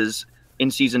choices in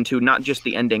season 2, not just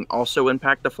the ending, also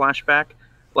impact the flashback.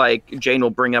 Like, Jane will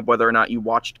bring up whether or not you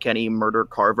watched Kenny murder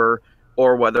Carver,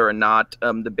 or whether or not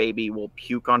the baby will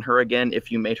puke on her again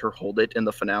if you made her hold it in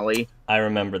the finale. I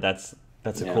remember that's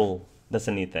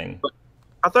a neat thing. But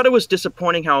I thought it was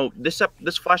disappointing how this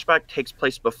flashback takes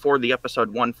place before the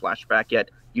episode 1 flashback, yet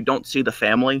you don't see the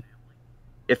family,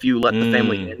 if you let the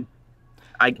family Mm. in.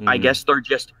 I guess they're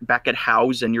just back at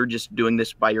house and you're just doing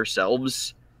this by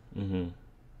yourselves. Mm-hmm.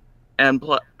 And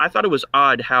I thought it was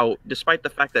odd how, despite the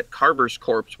fact that Carver's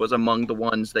corpse was among the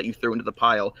ones that you threw into the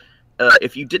pile,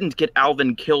 if you didn't get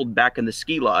Alvin killed back in the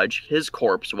ski lodge, his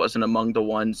corpse wasn't among the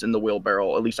ones in the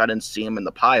wheelbarrow. At least I didn't see him in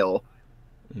the pile,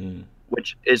 Mm.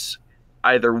 which is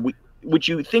either which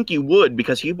you think you would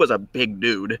because he was a big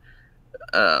dude.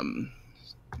 Um,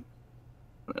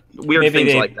 Weird Maybe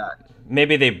things like they that.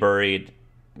 maybe they buried.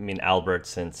 I mean, Albert,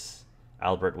 since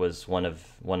Albert was one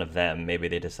of them. Maybe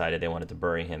they decided they wanted to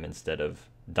bury him instead of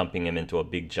dumping him into a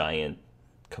big giant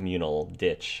communal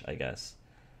ditch, I guess.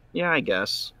 Yeah, I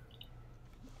guess.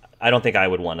 I don't think I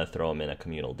would want to throw him in a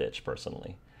communal ditch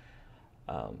personally,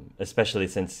 especially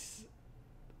since,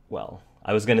 well,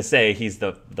 I was gonna say he's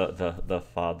the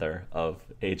father of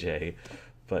AJ,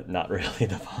 but not really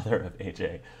the father of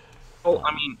AJ. Well,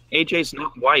 I mean, AJ's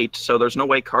not white, so there's no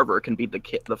way Carver can be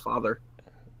the father.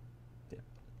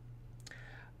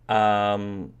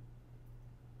 Um,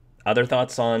 Other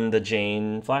thoughts on the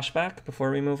Jane flashback before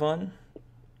we move on?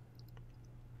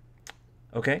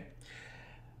 Okay.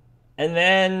 And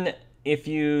then if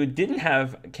you didn't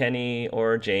have Kenny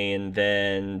or Jane,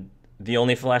 then the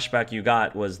only flashback you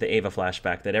got was the Ava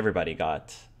flashback that everybody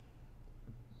got.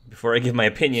 Before I give my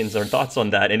opinions or thoughts on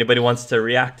that, anybody wants to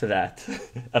react to that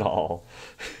at all?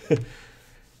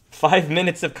 5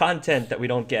 minutes of content that we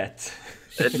don't get.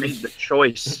 It made the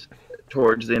choice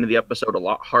towards the end of the episode a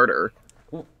lot harder.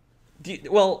 Do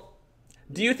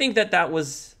you think that that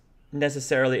was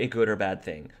necessarily a good or bad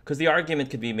thing? Because the argument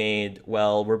could be made,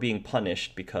 well, we're being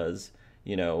punished because,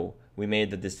 we made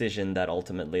the decision that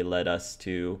ultimately led us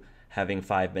to having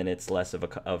 5 minutes less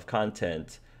of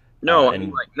content. No,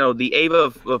 And no, the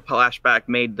Ava flashback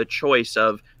made the choice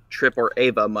of Trip or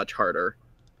Ava much harder.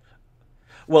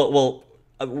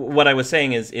 what I was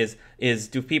saying is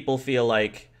do people feel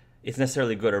like it's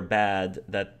necessarily good or bad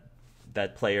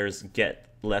that players get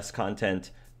less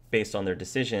content based on their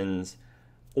decisions,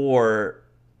 or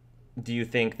do you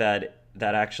think that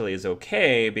that actually is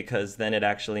okay because then it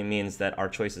actually means that our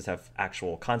choices have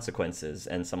actual consequences,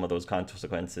 and some of those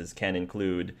consequences can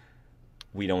include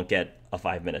we don't get a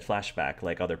 5 minute flashback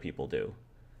like other people do?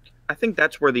 I think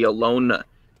that's where the alone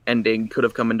ending could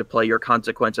have come into play. Your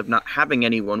consequence of not having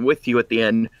anyone with you at the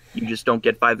end, you just don't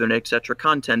get 5 minutes extra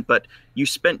content. But you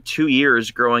spent 2 years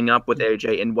growing up with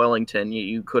AJ in Wellington.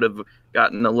 You could have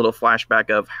gotten a little flashback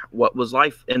of what was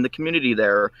life in the community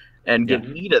there and give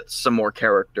Edith some more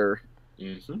character.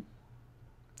 Mm-hmm.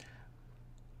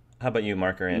 How about you,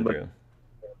 Mark or Andrew?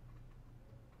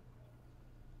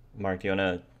 Mark, do you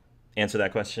want to answer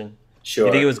that question?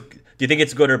 Sure. Do you think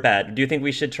it's good or bad? Do you think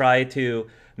we should try to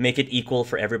make it equal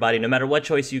for everybody? No matter what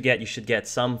choice you get, you should get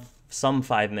some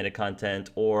 5 minute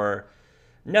content, or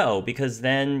no, because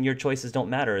then your choices don't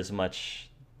matter as much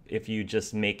if you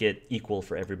just make it equal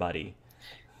for everybody.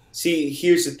 See,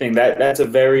 here's the thing. That's a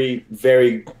very,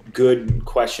 very good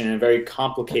question, and a very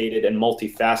complicated and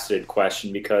multifaceted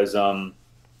question because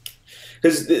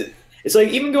it's like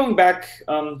even going back.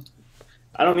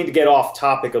 I don't mean to get off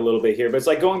topic a little bit here, but it's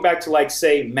like going back to, like,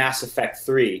 say, Mass Effect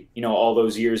 3, all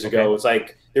those years ago. Okay. It's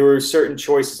like there were certain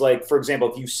choices, like, for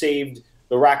example, if you saved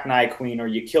the Rachni Queen or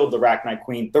you killed the Rachni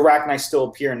Queen, the Rachni still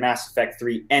appear in Mass Effect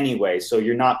 3 anyway, so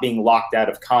you're not being locked out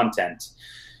of content.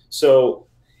 So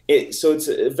it's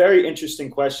a very interesting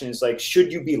question. It's like,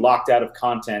 should you be locked out of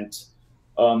content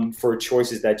for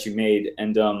choices that you made?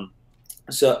 And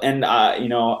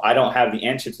I don't have the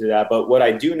answer to that, but what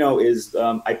I do know is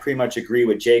I pretty much agree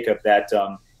with Jacob that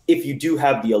if you do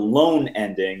have the alone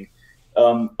ending,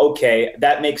 okay,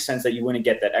 that makes sense that you wouldn't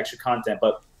get that extra content.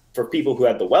 But for people who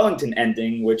had the Wellington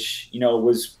ending, which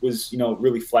was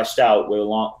really fleshed out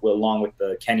along with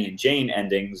the Kenny and Jane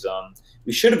endings,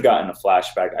 we should have gotten a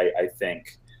flashback, I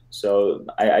think. So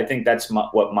I think that's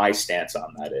what my stance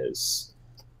on that is.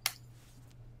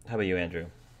 How about you, Andrew?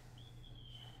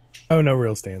 Oh, no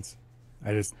real stance.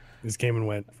 This came and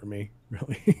went for me,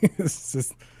 really. It's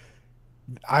just,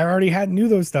 I already knew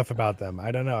those stuff about them.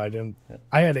 I don't know.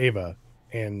 I had Ava,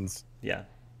 and Yeah.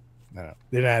 I don't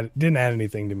know. Didn't add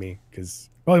anything to me, because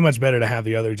probably much better to have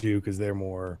the other two because they're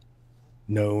more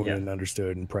known and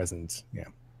understood and present. Yeah.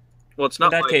 Well, it's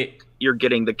not like you're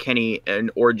getting the Kenny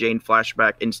or Jane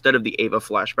flashback instead of the Ava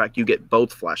flashback. You get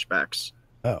both flashbacks.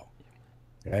 Oh,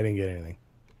 I didn't get anything.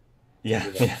 Yeah.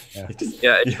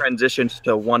 It transitions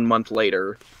to 1 month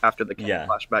later after the Kenny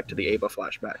flashback to the Ava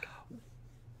flashback.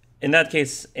 In that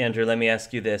case, Andrew, let me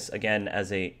ask you this again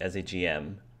as a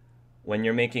GM. When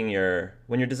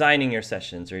you're designing your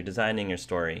sessions or you're designing your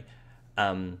story,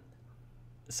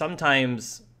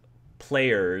 sometimes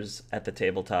players at the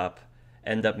tabletop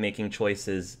end up making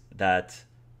choices that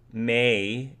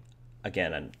may,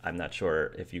 again, I'm not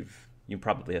sure if you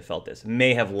probably have felt this,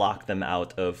 may have locked them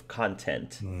out of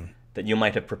content that you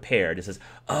might have prepared. It says,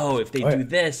 oh, if they do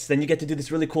this, then you get to do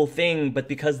this really cool thing, but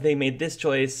because they made this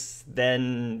choice,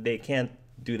 then they can't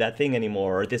do that thing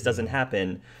anymore, or this doesn't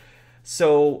happen.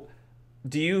 So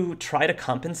do you try to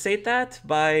compensate that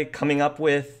by coming up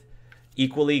with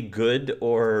equally good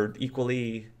or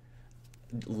equally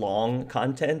long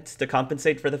content to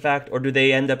compensate for the fact, or do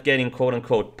they end up getting quote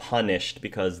unquote punished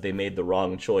because they made the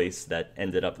wrong choice that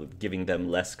ended up giving them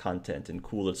less content and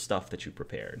cooler stuff that you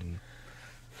prepared?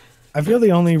 I feel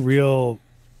the only real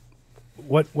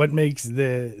what makes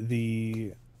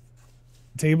the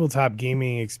tabletop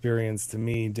gaming experience to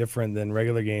me different than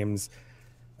regular games,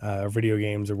 video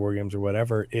games or war games or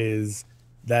whatever, is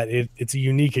that it's a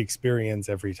unique experience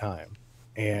every time.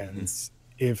 And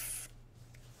if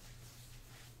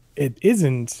it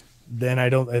isn't, then I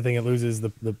think it loses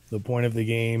the point of the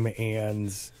game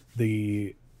and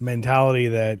the mentality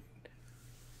that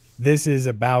this is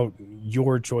about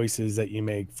your choices that you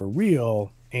make for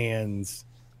real, and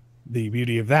the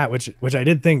beauty of that, which I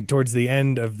did think towards the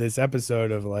end of this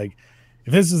episode of like,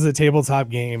 if this was a tabletop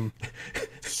game,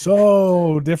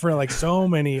 so different, like so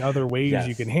many other ways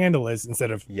you can handle this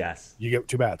instead of you get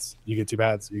 2 bats, you get 2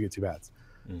 bats, you get 2 bats.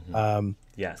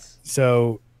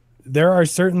 So there are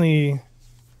certainly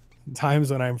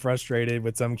times when I'm frustrated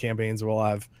with some campaigns where we'll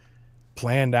have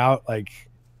planned out like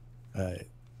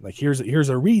here's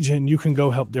a region, you can go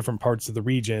help different parts of the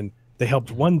region. They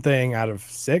helped one thing out of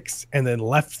 6 and then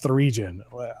left the region.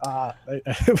 All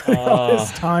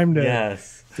this time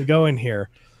to go in here,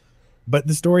 but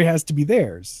the story has to be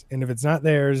theirs. And if it's not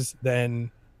theirs,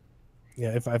 then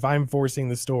if I'm forcing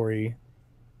the story,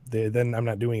 then I'm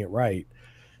not doing it right.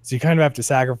 So you kind of have to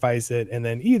sacrifice it, and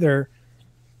then either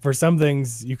for some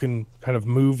things you can kind of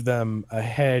move them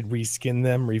ahead, reskin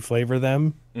them, reflavor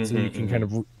them, so you can kind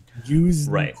of use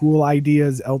cool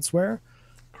ideas elsewhere.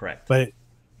 Correct. But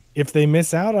if they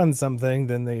miss out on something,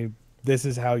 then this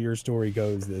is how your story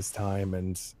goes this time,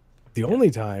 and the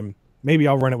only time maybe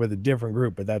I'll run it with a different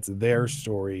group, but that's their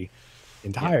story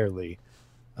entirely.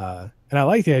 And I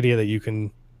like the idea that you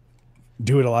can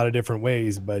do it a lot of different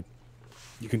ways, but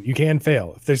you can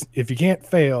fail. If you can't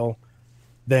fail,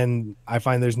 then I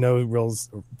find there's no real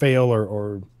fail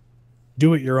or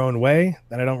do it your own way.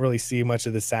 Then I don't really see much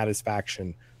of the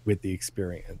satisfaction with the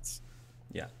experience.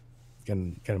 Yeah,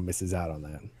 kind of misses out on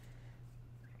that.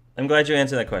 I'm glad you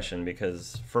answered that question,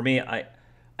 because for me, I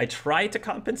try to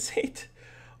compensate,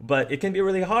 but it can be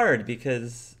really hard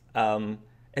because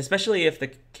especially if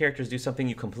the characters do something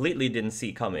you completely didn't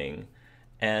see coming,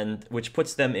 and which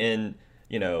puts them in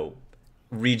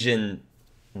region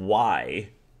Y,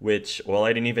 which, well,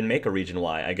 I didn't even make a region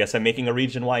Y. I guess I'm making a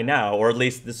region Y now, or at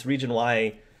least this region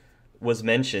Y was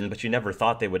mentioned, but you never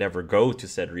thought they would ever go to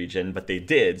said region, but they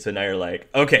did. So now you're like,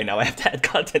 okay, now I have to add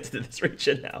content to this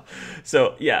region now.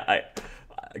 So yeah,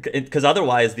 because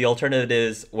otherwise the alternative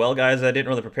is, well, guys, I didn't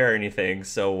really prepare anything,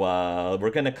 so we're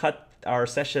gonna cut our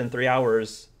session 3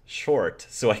 hours short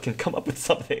so I can come up with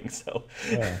something. So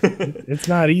it's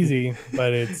not easy,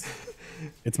 but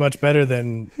it's much better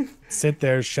than sit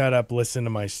there, shut up, listen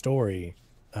to my story.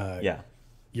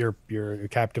 You're a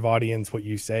captive audience. What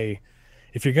you say,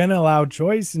 if you're gonna allow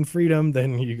choice and freedom,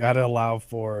 then you got to allow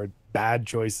for bad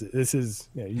choices. This is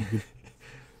you could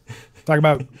talk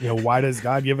about why does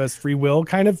God give us free will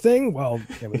kind of thing. Well,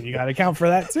 you got to account for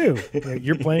that too.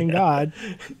 You're playing God.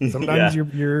 Sometimes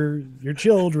your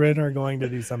children are going to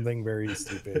do something very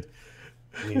stupid.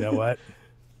 And you know what?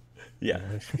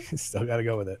 Still got to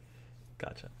go with it.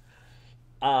 Gotcha.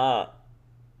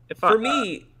 For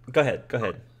me, go ahead.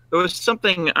 There was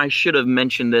something I should have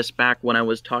mentioned this back when I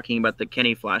was talking about the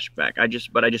Kenny flashback. I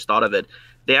just thought of it.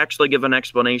 They actually give an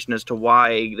explanation as to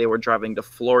why they were driving to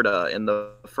Florida in the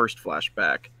first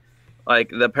flashback.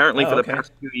 Like, apparently for the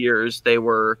past 2 years, they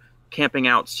were camping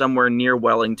out somewhere near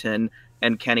Wellington,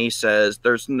 and Kenny says,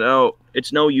 it's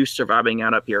no use surviving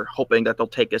out up here, hoping that they'll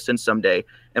take us in someday,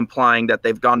 implying that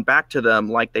they've gone back to them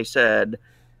like they said,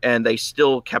 and they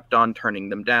still kept on turning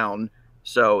them down.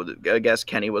 So I guess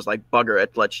Kenny was like, bugger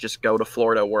it, let's just go to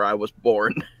Florida where I was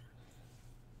born.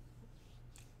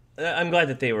 I'm glad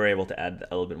that they were able to add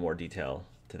a little bit more detail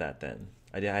to that then.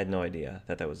 I had no idea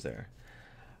that was there.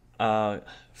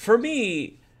 For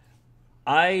me,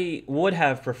 I would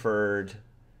have preferred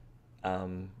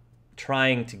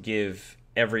trying to give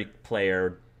every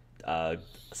player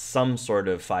some sort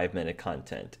of 5-minute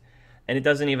content. And it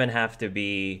doesn't even have to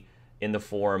be in the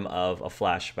form of a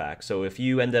flashback. So if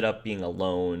you ended up being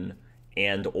alone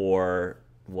and or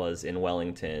was in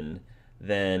Wellington,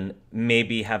 then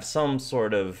maybe have some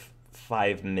sort of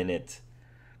 5-minute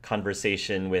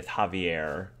conversation with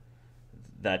Javier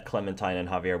that Clementine and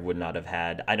Javier would not have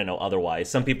had. I don't know, otherwise.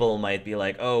 Some people might be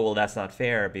like, oh, well, that's not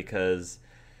fair because,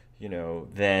 you know,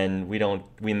 then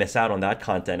we miss out on that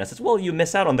content. I says, well, you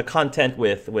miss out on the content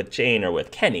with Jane or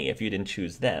with Kenny if you didn't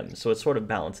choose them. So it sort of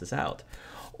balances out.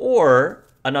 Or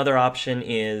another option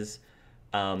is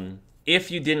if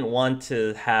you didn't want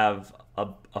to have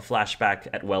a flashback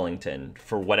at Wellington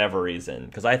for whatever reason,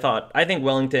 because I think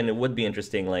Wellington, it would be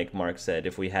interesting, like Mark said,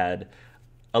 if we had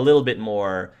a little bit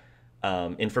more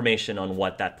information on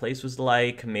what that place was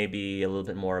like, maybe a little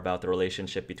bit more about the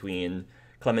relationship between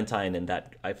Clementine and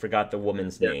that, I forgot the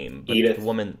woman's name, but Edith. the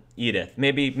woman Edith.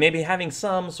 Maybe having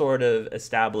some sort of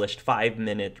established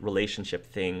 5-minute relationship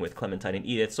thing with Clementine and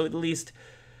Edith, so at least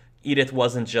Edith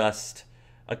wasn't just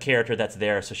a character that's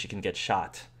there so she can get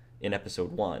shot in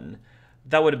episode 1.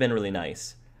 That would have been really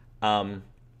nice.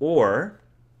 Or,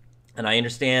 and I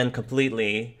understand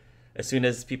completely, as soon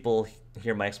as people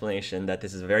hear my explanation, that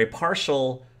this is a very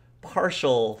partial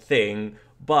thing,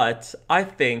 but I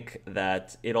think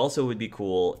that it also would be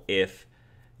cool if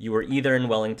you were either in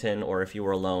Wellington or if you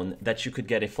were alone, that you could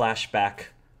get a flashback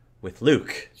with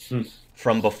Luke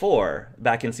from before,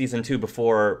 back in season 2,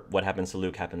 before what happens to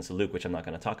Luke, which I'm not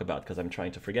going to talk about because I'm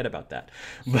trying to forget about that.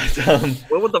 But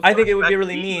What would the I think it would be flashback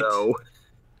really neat. Though?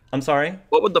 I'm sorry?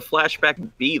 What would the flashback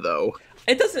be, though?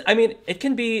 It doesn't, I mean, it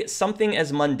can be something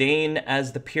as mundane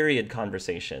as the period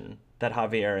conversation that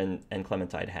Javier and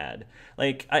Clementine had.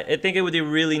 Like, I think it would be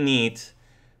really neat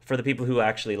for the people who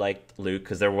actually liked Luke,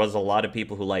 because there was a lot of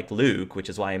people who liked Luke, which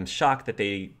is why I'm shocked that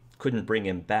they couldn't bring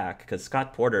him back, because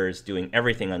Scott Porter is doing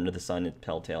everything under the sun at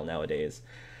Telltale nowadays.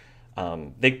 I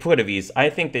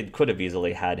think they could have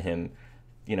easily had him,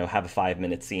 you know, have a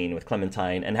 5-minute scene with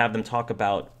Clementine and have them talk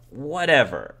about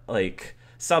whatever, like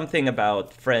something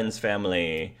about friends,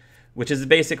 family, which is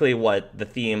basically what the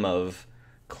theme of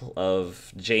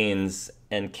Jane's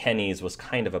and Kenny's was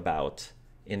kind of about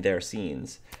in their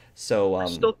scenes. So I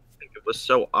still think it was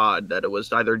so odd that it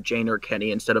was either Jane or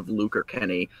Kenny instead of Luke or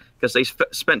Kenny, because they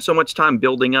spent so much time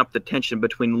building up the tension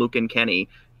between Luke and Kenny,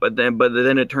 but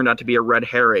then it turned out to be a red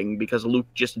herring because Luke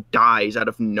just dies out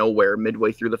of nowhere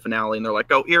midway through the finale, and they're like,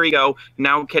 oh, here you go,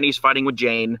 now Kenny's fighting with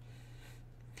Jane.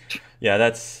 Yeah,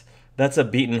 that's a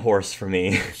beaten horse for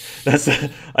me.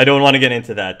 I don't want to get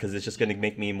into that because it's just going to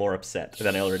make me more upset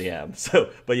than I already am. So,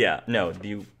 but yeah, no,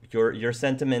 your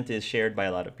sentiment is shared by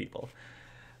a lot of people.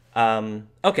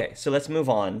 Okay, so let's move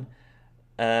on.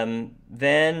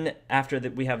 Then after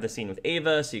that, we have the scene with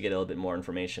Ava, so you get a little bit more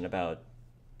information about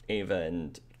Ava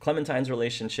and Clementine's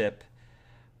relationship,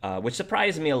 which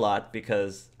surprised me a lot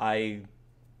because I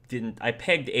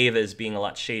pegged Ava as being a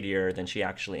lot shadier than she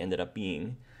actually ended up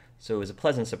being. So it was a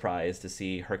pleasant surprise to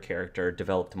see her character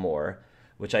developed more,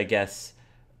 which I guess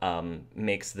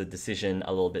makes the decision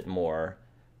a little bit more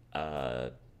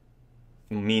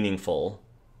meaningful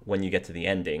when you get to the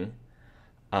ending.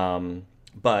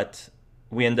 But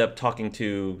we end up talking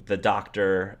to the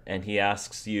doctor, and he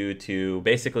asks you to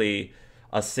basically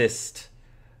assist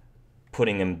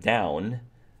putting him down,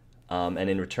 and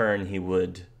in return he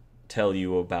would tell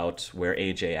you about where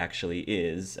AJ actually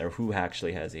is, or who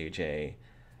actually has AJ.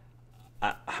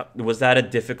 Was that a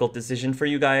difficult decision for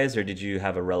you guys, or did you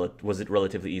have was it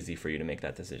relatively easy for you to make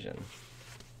that decision?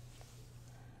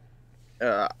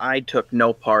 I took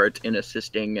no part in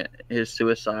assisting his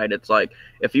suicide. It's like,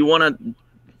 if you want to,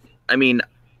 I mean,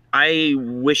 I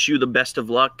wish you the best of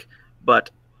luck,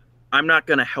 but I'm not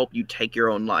going to help you take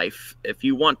your own life. If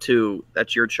you want to,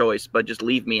 that's your choice, but just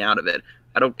leave me out of it.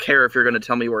 I don't care if you're going to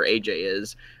tell me where AJ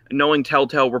is. Knowing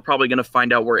Telltale, we're probably going to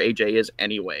find out where AJ is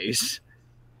anyways.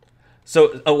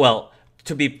 So,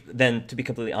 to be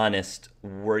completely honest,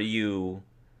 were you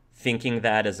thinking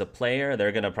that as a player,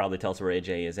 they're going to probably tell us where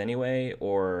AJ is anyway,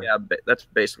 or? Yeah, that's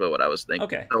basically what I was thinking.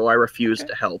 Okay. So I refused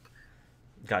to help.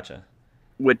 Gotcha.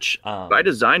 Which, by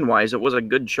design-wise, it was a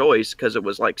good choice, because it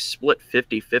was like split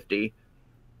 50-50.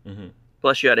 Mm-hmm.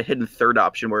 Plus, you had a hidden third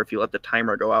option where if you let the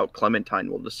timer go out, Clementine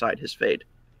will decide his fate.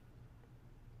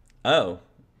 Oh.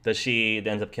 Does she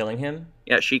end up killing him?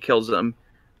 Yeah, she kills him.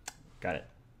 Got it.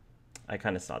 I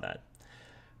kind of saw that.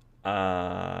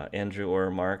 Andrew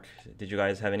or Mark, did you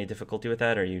guys have any difficulty with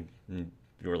that, or you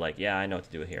were like, yeah, I know what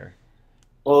to do here?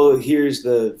 Well, here's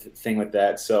the thing with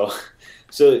that. So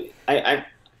I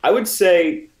would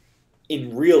say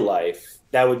in real life,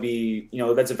 that would be,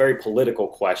 that's a very political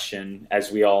question,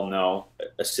 as we all know,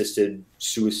 assisted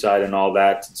suicide and all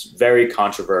that. It's very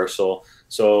controversial.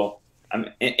 So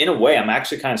in a way, I'm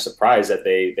actually kind of surprised that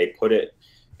they put it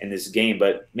in this game,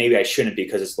 but maybe I shouldn't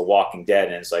because it's The Walking Dead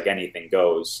and it's like anything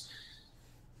goes.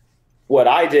 What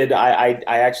I did, I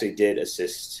actually did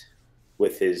assist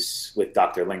with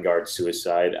Dr. Lingard's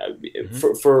suicide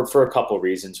for a couple of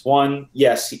reasons. One,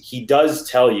 yes, he does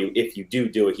tell you, if you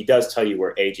do it, he does tell you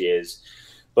where AJ is,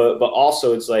 but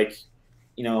also it's like,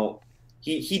 you know,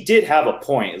 he did have a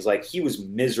point. It's like he was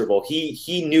miserable.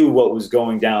 He knew what was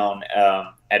going down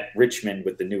at Richmond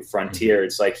with the New Frontier.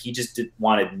 It's like he just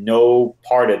wanted no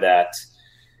part of that,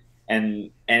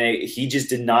 and he just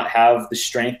did not have the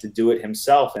strength to do it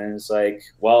himself. And it's like,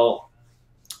 well,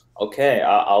 okay,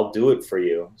 I'll do it for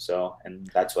you. So, and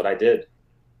that's what I did.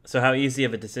 So how easy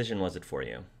of a decision was it for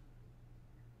you?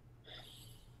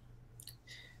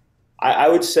 I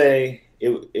would say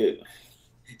it.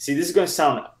 See, this is going to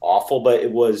sound awful, but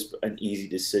it was an easy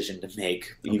decision to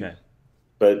make. Okay.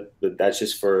 But that's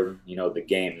just for, you know, the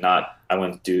game. Not I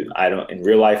wouldn't do. I don't in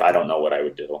real life. I don't know what I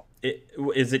would do.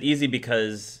 Is it easy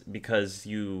because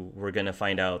you were going to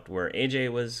find out where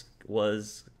AJ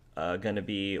was going to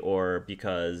be, or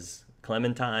because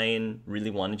Clementine really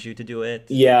wanted you to do it?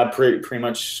 Yeah, pretty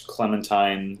much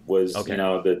Clementine was, okay, you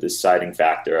know, the deciding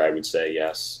factor, I would say,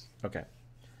 yes. Okay.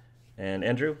 And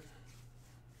Andrew?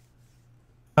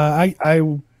 I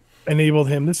enabled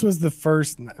him. This was the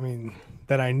first, I mean,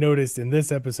 that I noticed in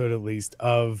this episode, at least,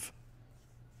 of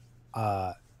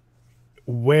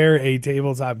where a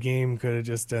tabletop game could have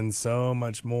just done so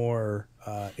much more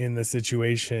in the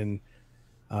situation.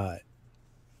 I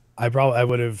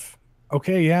would have,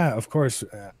 okay, yeah, of course.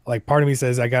 Like, part of me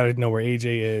says I got to know where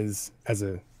AJ is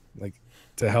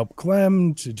to help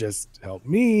Clem, to just help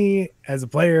me as a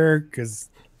player,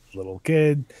 because little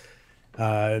kid,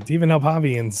 to even help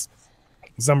Javi in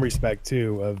some respect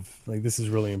too, of like, this is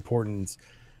really important.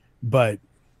 But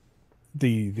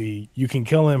the you can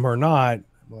kill him or not,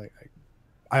 like,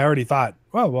 I already thought,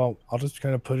 well, I'll just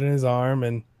kind of put it in his arm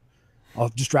and I'll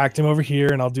distract him over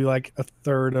here and I'll do like a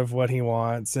third of what he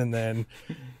wants. And then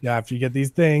after you get these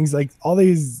things, like all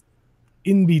these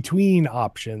in between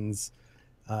options,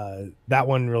 that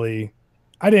one really,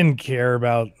 I didn't care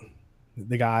about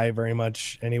the guy very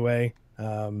much anyway.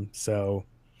 So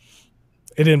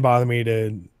it didn't bother me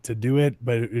to do it,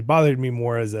 but it bothered me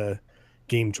more as a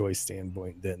game choice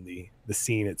standpoint than the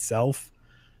scene itself.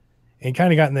 And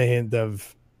kind of gotten the hint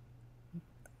of,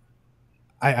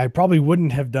 I probably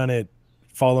wouldn't have done it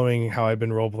following how I've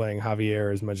been role playing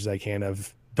Javier as much as I can,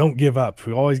 of don't give up.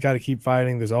 We always got to keep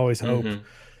fighting. There's always hope.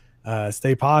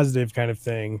 Stay positive kind of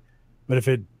thing. But if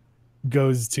it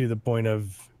goes to the point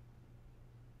of,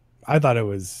 I thought it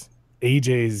was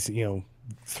AJ's, you know,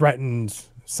 threatened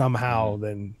somehow,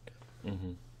 then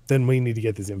we need to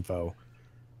get this info.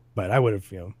 But I would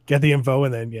have, you know, get the info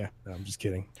and then, no, I'm just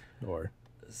kidding. Or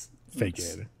fake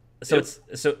it.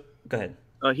 So go ahead.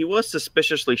 He was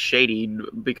suspiciously shady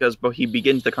because he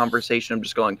begins the conversation. I'm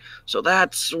just going, so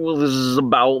that's what this is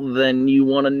about. Then you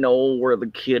want to know where the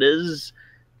kid is?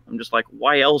 I'm just like,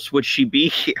 why else would she be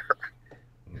here?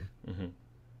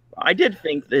 I did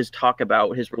think his talk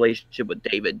about his relationship with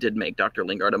David did make Dr.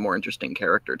 Lingard a more interesting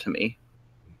character to me.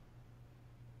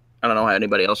 I don't know how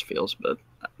anybody else feels, but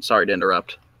sorry to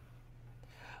interrupt.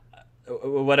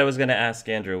 What I was going to ask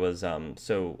Andrew was,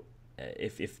 so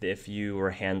if you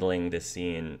were handling this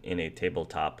scene in a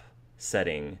tabletop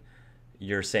setting,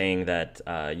 you're saying that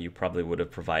you probably would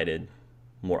have provided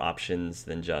more options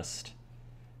than just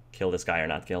kill this guy or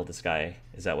not kill this guy.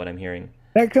 Is that what I'm hearing?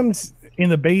 That comes in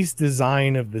the base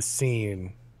design of the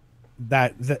scene,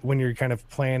 that when you're kind of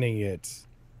planning it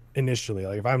initially.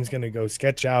 Like, if I'm just going to go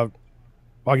sketch out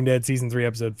Walking Dead season 3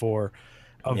 episode 4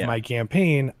 of my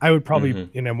campaign, I would probably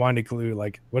want to include,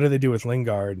 like, what do they do with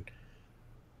Lingard?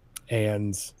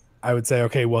 And I would say,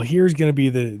 okay, well, here's going to be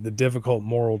the difficult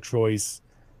moral choice,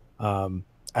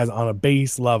 as on a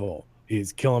base level,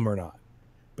 is kill him or not.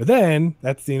 But then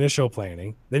that's the initial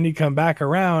planning. Then you come back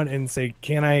around and say,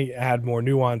 can I add more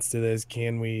nuance to this?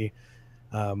 Can we,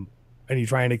 and you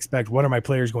try and expect, what are my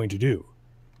players going to do?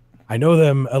 I know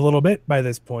them a little bit by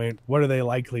this point. What are they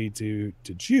likely to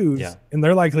choose? Yeah. And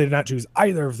they're likely to not choose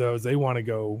either of those. They want to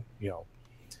go, you know,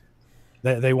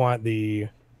 they want to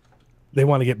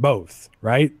get both,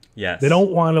 right? Yes. They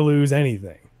don't want to lose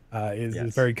anything. Is a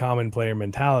very common player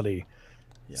mentality.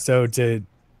 Yeah. So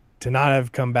to not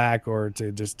have come back, or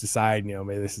to just decide, you know,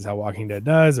 maybe this is how Walking Dead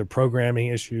does, or programming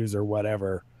issues or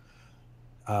whatever.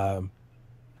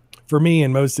 For me,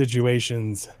 in most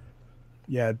situations,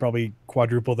 it'd probably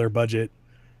quadruple their budget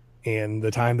and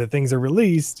the time that things are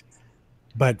released.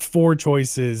 But 4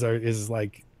 choices is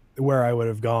like where I would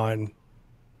have gone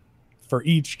for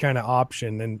each kind of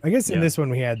option. And I guess in this one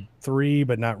we had 3,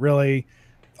 but not really.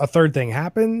 A third thing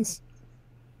happens,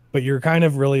 but you're kind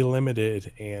of really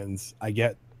limited, and I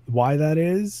get why that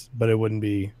is, but it wouldn't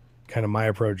be kind of my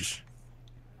approach.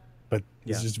 But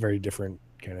it's just a very different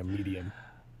kind of medium.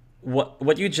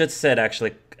 What you just said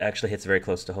actually hits very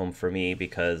close to home for me,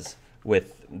 because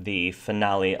with the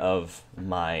finale of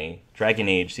my Dragon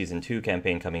Age Season 2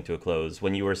 campaign coming to a close,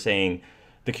 when you were saying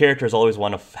the characters always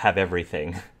want to have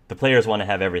everything, the players want to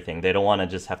have everything, they don't want to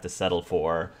just have to settle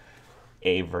for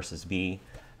A versus B.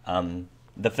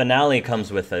 The finale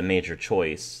comes with a major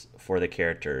choice for the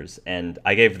characters, and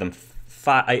I gave them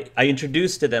I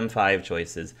introduced to them 5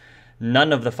 choices.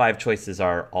 None of the 5 choices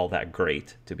are all that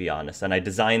great, to be honest, and I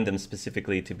designed them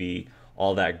specifically to be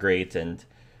all that great, and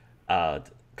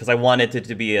because I wanted it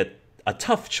to be a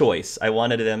tough choice. I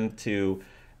wanted them to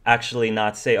actually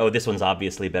not say, oh, this one's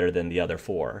obviously better than the other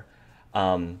 4.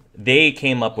 They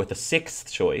came up with a 6th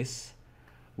choice,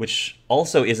 which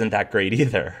also isn't that great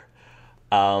either.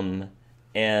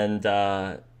 It's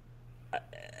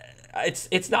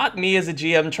not me as a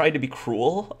GM trying to be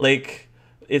cruel. Like,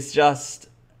 it's just,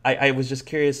 I was just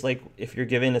curious, like, if you're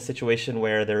given a situation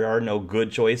where there are no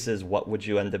good choices, what would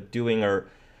you end up doing? Or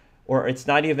it's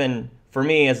not even, for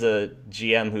me as a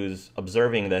GM who's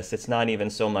observing this, it's not even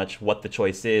so much what the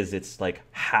choice is, it's like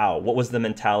how. What was the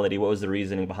mentality? What was the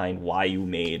reasoning behind why you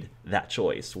made that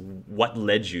choice? What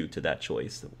led you to that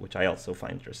choice? Which I also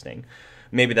find interesting.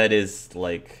 Maybe that is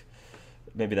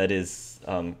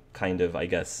kind of, I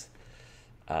guess,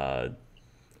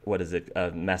 what is it,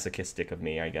 masochistic of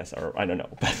me, I guess, or I don't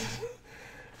know.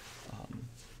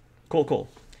 Cool.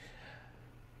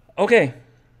 Okay,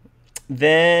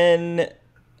 then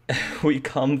we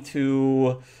come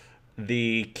to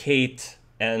the Kate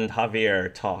and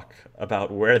Javier talk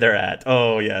about where they're at.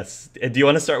 Oh, yes. Do you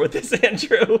want to start with this,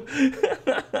 Andrew?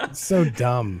 So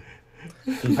dumb.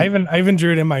 I even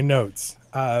drew it in my notes.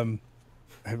 I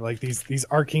have like these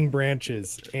arcing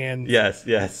branches, and yes.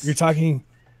 You're talking.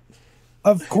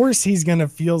 Of course, he's gonna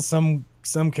feel some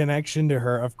connection to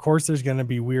her. Of course, there's gonna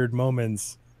be weird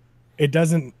moments. It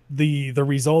doesn't. The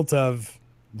result of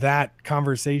that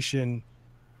conversation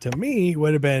to me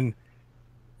would have been,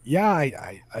 yeah,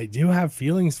 I do have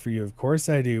feelings for you. Of course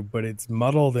I do, but it's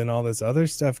muddled and all this other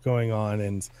stuff going on,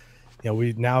 and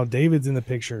now David's in the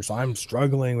picture, so I'm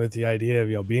struggling with the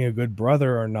idea of being a good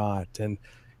brother or not, and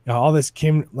all this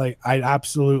came, like, I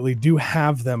absolutely do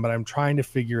have them, but I'm trying to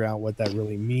figure out what that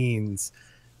really means.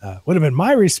 Would have been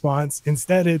my response.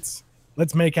 Instead, it's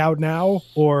let's make out now,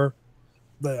 or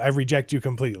I reject you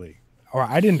completely, or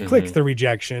I didn't click the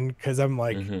rejection because I'm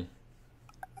like,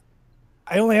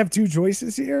 I only have 2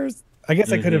 choices here. I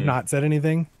guess I could have not said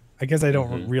anything. I guess I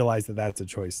don't realize that that's a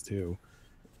choice too.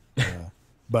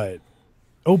 But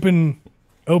open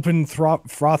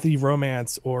frothy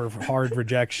romance or hard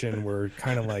rejection were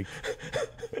kind of like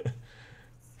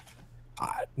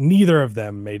neither of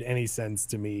them made any sense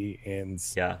to me, and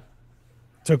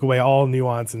took away all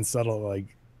nuance and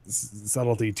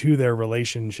subtlety to their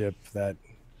relationship. That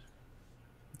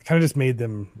kind of just made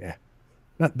them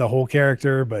not the whole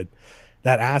character, but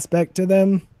that aspect to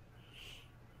them.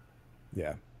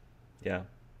 There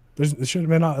should have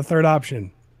been a third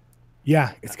option.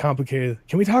 Yeah, it's complicated.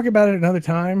 Can we talk about it another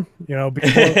time? Before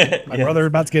my brother's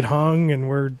about to get hung and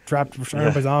we're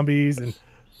surrounded by zombies, and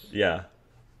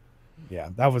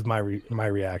that was my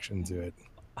reaction to it.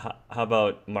 How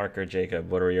about Mark or Jacob?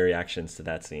 What were your reactions to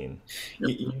that scene?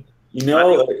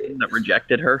 That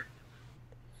rejected her.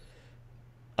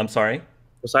 I'm sorry?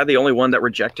 Was I the only one that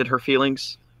rejected her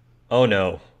feelings? Oh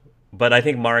no, but I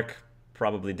think Mark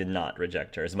probably did not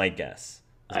reject her. Is my guess.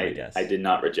 I did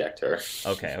not reject her.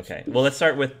 Okay. Well, let's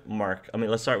start with Mark.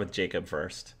 Let's start with Jacob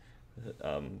first.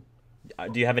 Do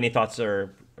you have any thoughts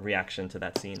or reaction to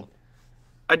that scene?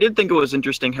 I did think it was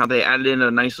interesting how they added in a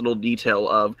nice little detail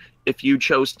of if you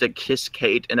chose to kiss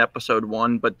Kate in episode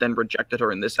 1, but then rejected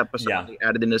her in this episode, they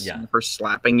added in a scene for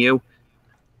slapping you.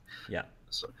 Yeah.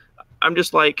 So I'm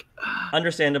just like,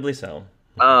 understandably so.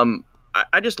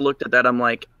 I just looked at that. I'm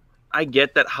like, I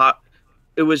get that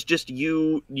it was just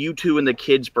you two and the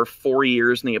kids for 4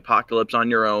 years in the apocalypse on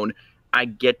your own. I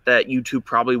get that you two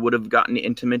probably would have gotten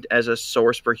intimate as a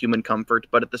source for human comfort,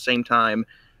 but at the same time,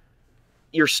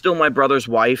 you're still my brother's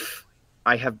wife.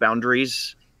 I have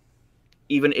boundaries.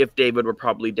 Even if David were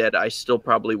probably dead, I still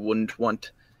probably wouldn't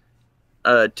want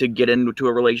to get into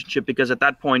a relationship, because at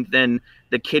that point, then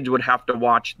the kids would have to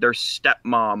watch their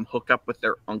stepmom hook up with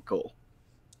their uncle.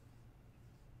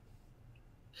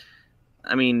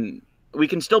 I mean, we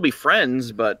can still be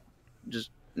friends, but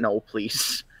just no,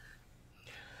 please.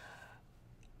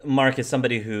 Mark, is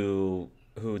somebody who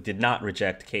did not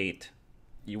reject Kate,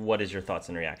 what is your thoughts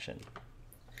and reaction?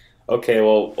 Okay,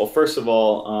 well, first of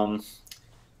all,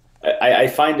 I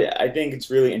think it's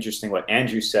really interesting what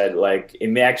Andrew said. Like,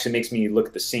 actually makes me look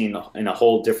at the scene in a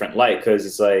whole different light, because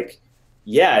it's like,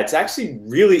 yeah, it's actually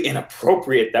really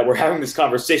inappropriate that we're having this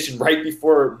conversation right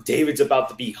before David's about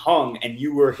to be hung, and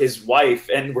you were his wife,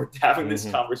 and we're having this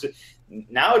conversation.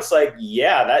 Now it's like,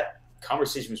 yeah, that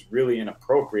conversation was really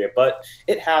inappropriate, but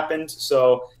it happened.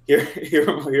 So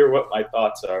here what my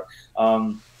thoughts are.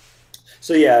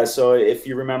 So yeah, so if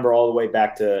you remember all the way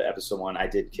back to episode 1, I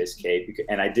did kiss Kate,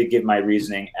 and I did give my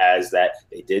reasoning as that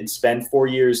they did spend 4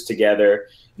 years together.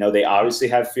 You know, they obviously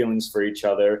have feelings for each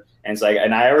other, and it's like,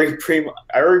 and I already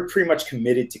pretty much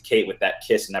committed to Kate with that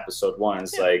kiss in episode 1.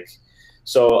 It's like,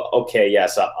 so okay,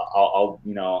 yes, I'll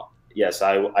you know, yes,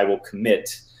 I will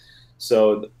commit.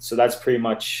 So that's pretty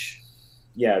much,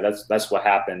 yeah, that's what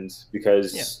happened,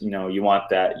 because you know, you want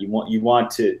that, you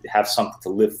want to have something to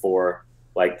live for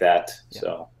like that.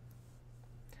 So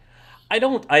I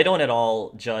don't at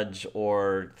all judge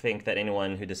or think that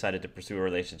anyone who decided to pursue a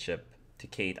relationship to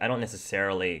Kate, I don't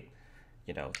necessarily,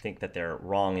 you know, think that they're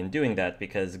wrong in doing that,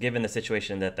 because given the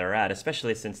situation that they're at,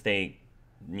 especially since they,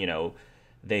 you know,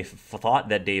 they thought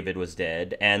that David was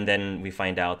dead, and then we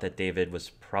find out that David was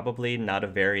probably not a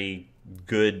very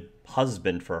good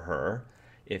husband for her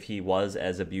if he was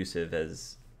as abusive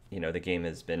as, you know, the game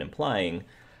has been implying.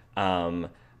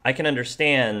 I can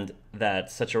understand that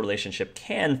such a relationship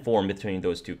can form between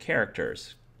those two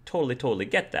characters. Totally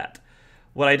get that.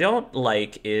 What I don't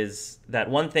like is that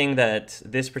one thing that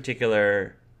this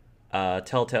particular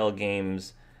Telltale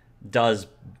games does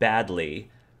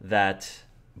badly, that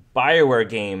BioWare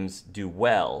games do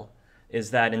well,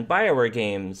 is that in BioWare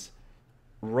games,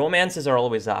 romances are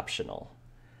always optional.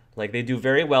 Like, they do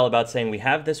very well about saying, we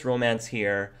have this romance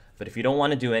here, but if you don't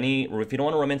want to do any, or if you don't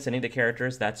want to romance any of the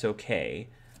characters, that's okay.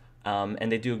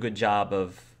 And they do a good job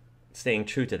of staying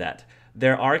true to that.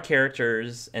 There are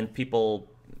characters, and people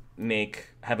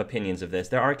have opinions of this.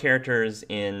 There are characters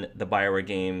in the BioWare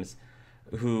games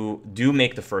who do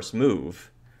make the first move,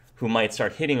 who might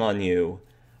start hitting on you,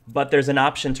 but there's an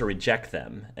option to reject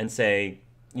them and say,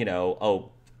 you know, oh,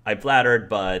 I'm flattered,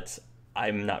 but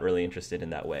I'm not really interested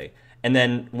in that way. And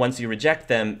then once you reject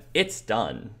them, it's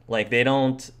done. Like, they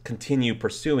don't continue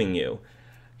pursuing you.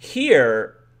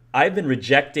 Here, I've been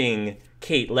rejecting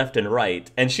Kate left and right,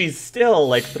 and she's still,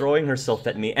 like, throwing herself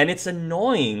at me. And it's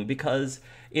annoying, because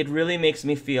it really makes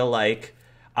me feel like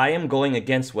I am going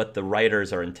against what the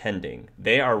writers are intending.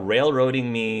 They are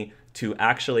railroading me to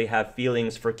actually have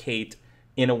feelings for Kate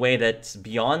in a way that's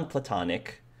beyond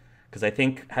platonic, because I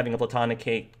think having a platonic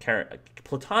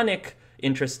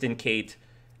interest in Kate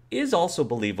is also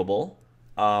believable.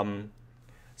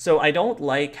 So I don't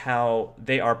like how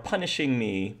they are punishing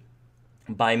me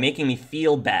by making me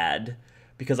feel bad,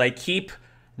 because I keep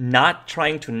not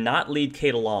trying to not lead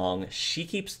Kate along. She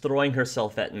keeps throwing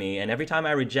herself at me, and every time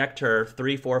I reject her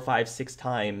 3, 4, 5, 6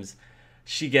 times,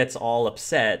 she gets all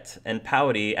upset and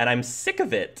pouty, and I'm sick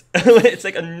of it. It's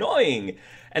like annoying.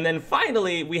 And then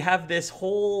finally we have this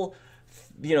whole,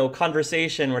 you know,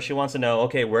 conversation where she wants to know,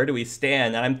 okay, where do we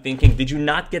stand? And I'm thinking, did you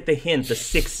not get the hint the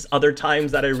 6 other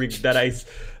times that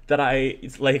I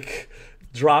like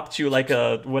dropped you like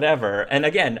a whatever? And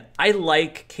again, I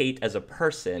like Kate as a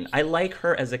person. I like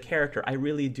her as a character. I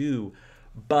really do.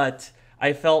 But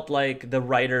I felt like the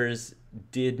writers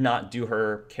did not do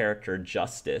her character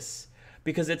justice,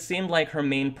 because it seemed like her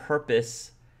main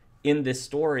purpose in this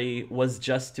story was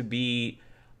just to be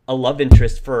a love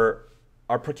interest for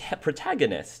our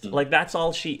protagonist. Like, that's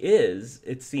all she is,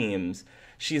 it seems.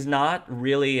 She's not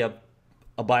really a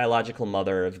biological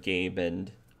mother of Gabe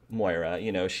and Moira.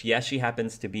 You know, yes, she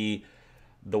happens to be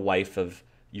the wife of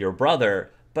your brother,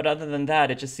 but other than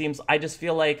that, I just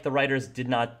feel like the writers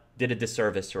did a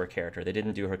disservice to her character. They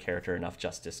didn't do her character enough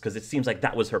justice, because it seems like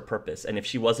that was her purpose, and if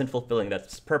she wasn't fulfilling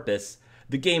that purpose,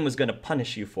 the game was going to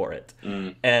punish you for it.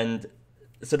 And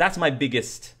so that's my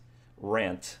biggest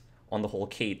rant on the whole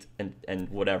Kate and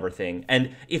whatever thing.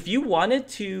 And if you wanted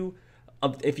to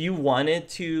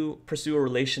pursue a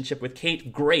relationship with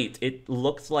Kate, great. It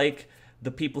looks like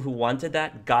the people who wanted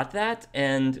that got that,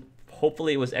 and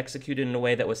hopefully it was executed in a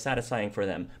way that was satisfying for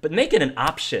them. But make it an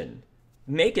option.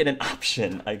 Make it an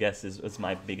option, I guess, is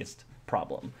my biggest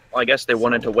problem. Well, I guess they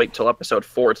wanted to wait till episode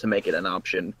 4 to make it an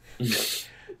option.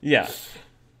 Yeah.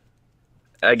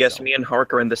 I guess me and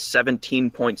Hark are in the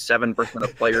 17.7%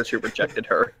 of players who rejected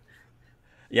her.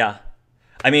 Yeah.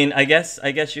 I mean, I guess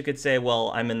you could say,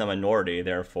 well, I'm in the minority,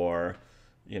 therefore,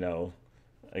 you know,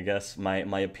 I guess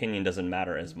my opinion doesn't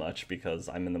matter as much because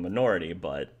I'm in the minority,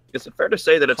 but is it fair to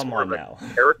say that it's more of a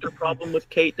character problem with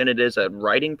Kate than it is a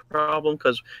writing problem?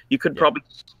 Because you could probably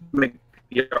make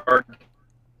the argument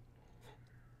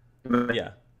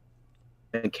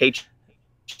and Kate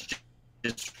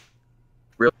just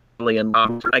really in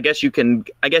love. I guess you can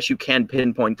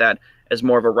pinpoint that as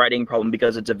more of a writing problem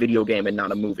because it's a video game and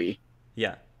not a movie.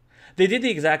 Yeah. They did the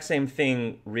exact same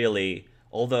thing, really,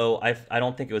 although I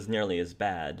don't think it was nearly as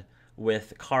bad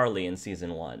with Carly in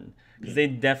season 1. Because they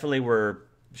definitely were,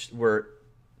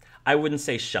 I wouldn't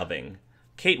say shoving.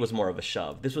 Kate was more of a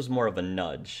shove. This was more of a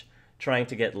nudge, trying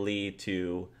to get Lee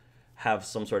to have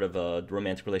some sort of a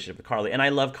romantic relationship with Carly. And I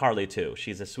love Carly, too.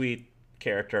 She's a sweet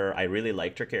character. I really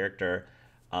liked her character.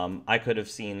 I could have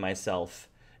seen myself,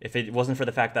 if it wasn't for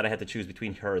the fact that I had to choose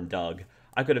between her and Doug,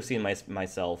 I could have seen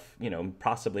myself,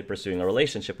 possibly pursuing a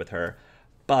relationship with her,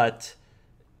 but,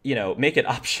 make it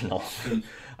optional,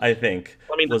 I think,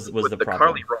 was the problem.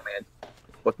 Carly romance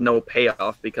with no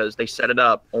payoff because they set it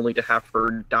up only to have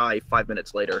her die 5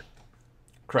 minutes later.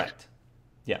 Correct.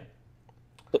 Yeah.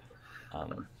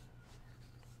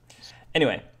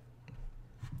 Anyway.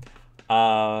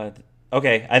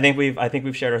 Okay, I think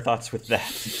we've shared our thoughts with that.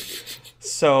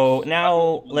 So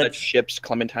now let's ships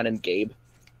Clementine and Gabe.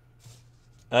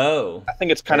 Oh, I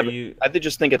think it's I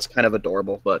just think it's kind of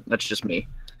adorable, but that's just me.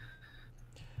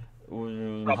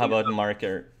 How about Mark?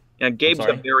 Yeah, Gabe's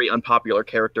a very unpopular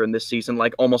character in this season.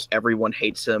 Like almost everyone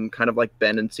hates him, kind of like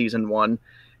Ben in season 1.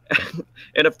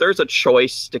 And if there's a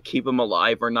choice to keep him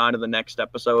alive or not in the next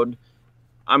episode,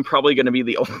 I'm probably going to be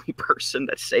the only person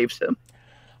that saves him.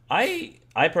 I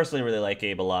personally really like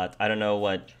Gabe a lot. I don't know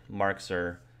what Mark's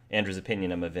or Andrew's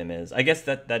opinion of him is. I guess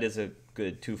that is a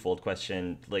good twofold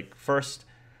question. Like, first,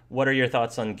 what are your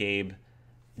thoughts on Gabe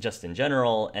just in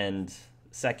general? And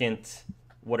second,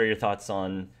 what are your thoughts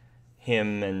on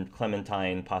him and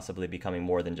Clementine possibly becoming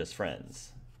more than just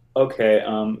friends? Okay,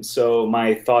 so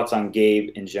my thoughts on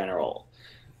Gabe in general.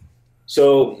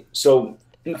 So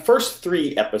in the first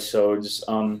 3 episodes,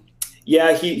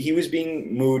 yeah, he was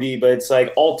being moody, but it's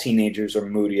like all teenagers are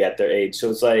moody at their age. So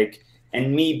it's like,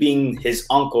 and me being his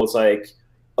uncle, it's like,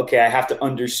 okay, I have to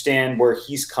understand where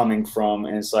he's coming from,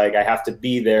 and it's like I have to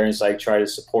be there, and it's like try to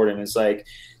support him. It's like,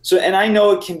 so, and I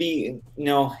know it can be,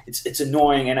 it's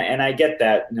annoying, and I get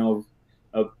that,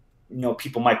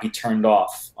 people might be turned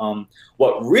off.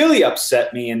 What really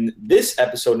upset me in this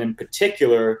episode in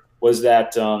particular was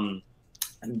that,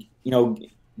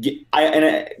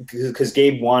 because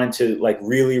Gabe wanted to like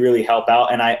really, really help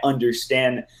out, and I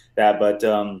understand that, but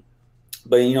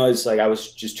it's like I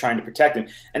was just trying to protect him.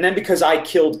 And then because I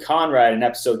killed Conrad in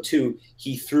episode 2,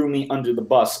 he threw me under the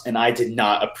bus, and I did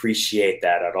not appreciate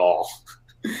that at all.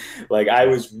 Like I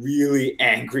was really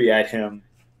angry at him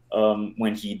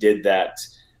when he did that.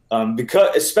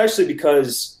 Especially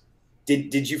because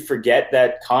did you forget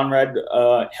that Conrad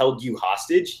held you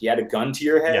hostage? He had a gun to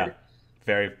your head.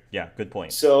 Yeah. Good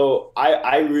point. So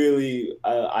I really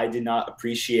I did not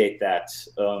appreciate that.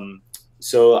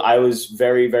 So I was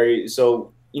very, very,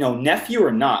 nephew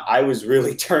or not, I was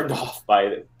really turned off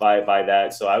by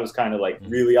that. So I was kind of like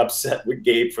really upset with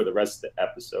Gabe for the rest of the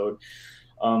episode.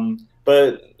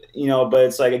 But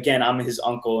it's like, again, I'm his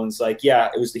uncle, and it's like, yeah,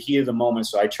 it was the heat of the moment,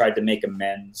 so I tried to make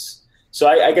amends. So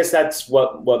I guess that's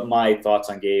what my thoughts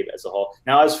on Gabe as a whole.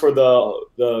 Now, as for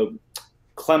the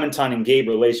Clementine and Gabe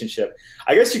relationship,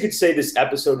 I guess you could say this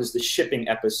episode is the shipping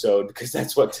episode, because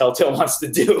that's what Telltale wants to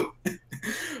do.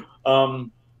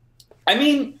 I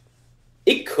mean,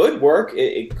 it could work.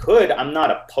 It could. I'm not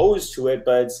opposed to it,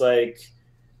 but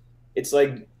it's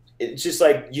just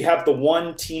like you have the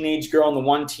one teenage girl and the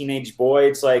one teenage boy.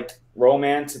 It's like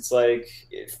romance. It's like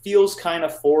it feels kind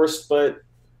of forced, but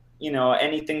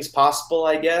anything's possible,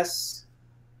 I guess.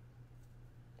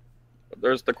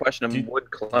 There's the question of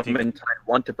would Clementine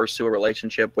want to pursue a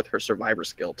relationship with her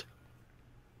survivor's guilt?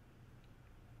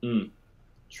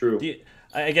 True.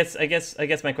 I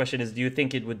guess my question is, do you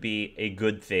think it would be a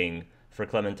good thing for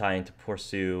Clementine to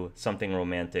pursue something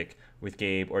romantic with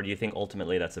Gabe, or do you think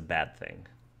ultimately that's a bad thing?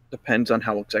 Depends on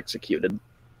how it's executed.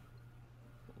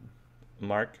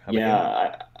 Mark? How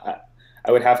about you?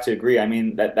 I would have to agree. I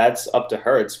mean, that's up to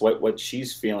her. It's what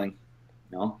she's feeling,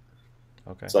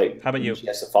 Okay. It's like, how about you? She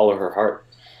has to follow her heart.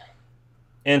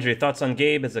 Andrew, thoughts on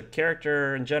Gabe as a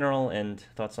character in general, and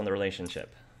thoughts on the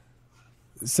relationship?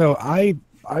 So I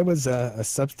was a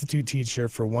substitute teacher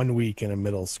for 1 week in a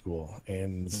middle school,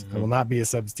 and I will not be a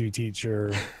substitute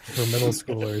teacher for middle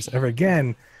schoolers ever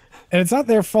again. And it's not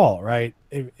their fault, right?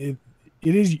 It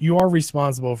is, you are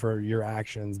responsible for your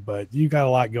actions, but you got a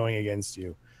lot going against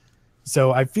you.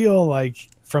 So I feel like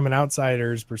from an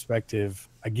outsider's perspective,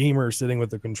 a gamer sitting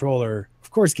with a controller, of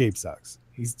course Gabe sucks.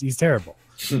 He's terrible.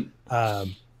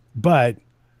 But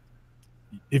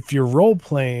if you're role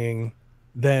playing,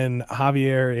 then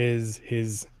Javier is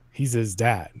he's his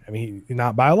dad. I mean,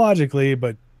 not biologically,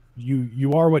 but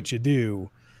you are what you do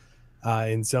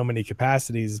in so many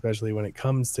capacities, especially when it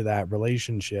comes to that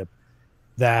relationship,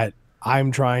 that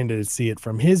I'm trying to see it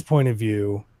from his point of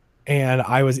view. And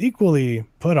I was equally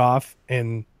put off,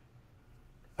 and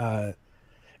it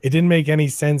didn't make any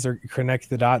sense or connect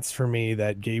the dots for me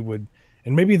that Gabe would,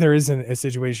 and maybe there isn't a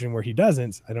situation where he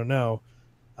doesn't, I don't know.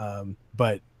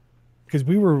 But because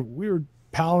we were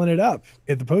palling it up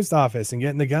at the post office and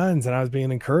getting the guns, and I was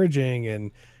being encouraging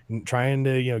and trying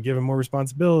to, give him more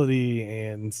responsibility.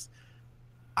 And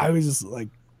I was just like,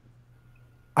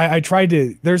 I tried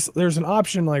to, there's an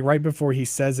option like right before he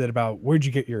says it about where'd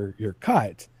you get your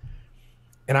cut.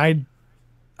 And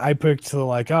I picked to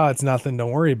like, oh, it's nothing,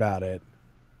 don't worry about it.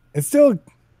 And still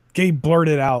Gabe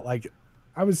blurted out like,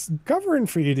 I was covering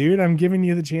for you, dude. I'm giving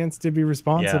you the chance to be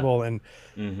responsible. And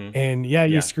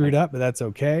you screwed up, but that's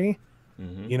okay.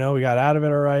 We got out of it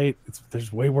all right.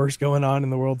 There's way worse going on in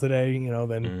the world today,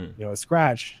 than a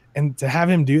scratch. And to have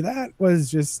him do that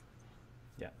was just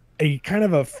a kind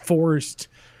of a forced,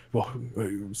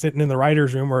 sitting in the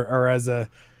writer's room, or as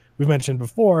we mentioned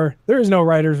before, there is no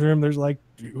writer's room. There's like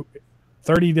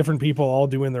 30 different people all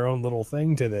doing their own little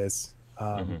thing to this.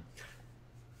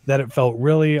 That it felt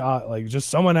really like just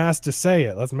someone asked to say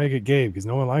it. Let's make it Gabe because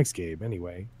no one likes Gabe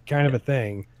anyway. Kind of a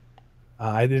thing.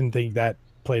 I didn't think that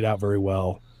played out very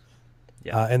well.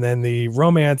 And then the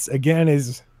romance again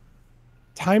is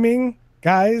timing,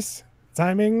 guys.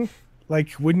 Timing.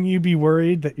 Like, wouldn't you be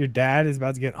worried that your dad is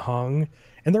about to get hung?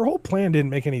 And their whole plan didn't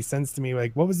make any sense to me.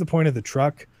 Like, what was the point of the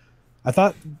truck? I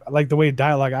thought, like, the way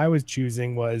dialogue I was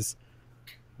choosing was,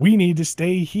 we need to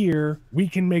stay here. We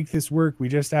can make this work. We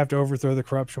just have to overthrow the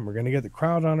corruption. We're going to get the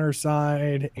crowd on our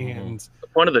side. And the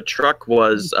point of the truck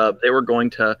was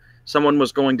someone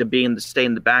was going to stay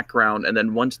in the background. And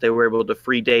then once they were able to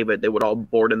free David, they would all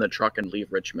board in the truck and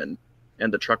leave Richmond.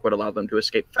 And the truck would allow them to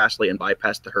escape fastly and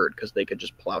bypass the herd because they could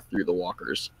just plow through the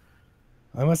walkers.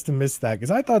 I must have missed that because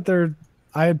I thought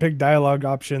I had picked dialogue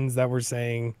options that were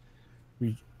saying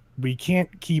we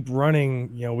can't keep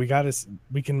running.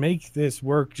 We can make this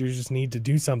work. You just need to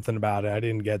do something about it. I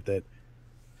didn't get that.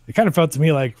 It kind of felt to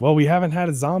me like, well, we haven't had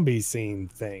a zombie scene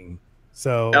thing.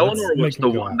 So Eleanor was the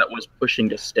one that was pushing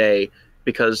to stay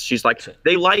because she's like,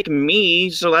 they like me,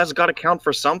 so that's got to count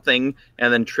for something.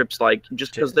 And then Tripp's like,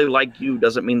 just because they like you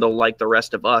doesn't mean they'll like the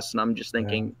rest of us. And I'm just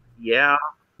thinking, yeah.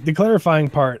 The clarifying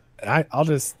part, I'll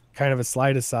just kind of a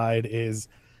slide aside, is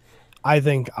I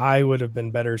think I would have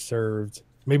been better served.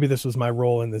 Maybe this was my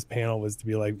role in this panel, was to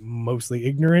be like mostly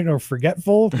ignorant or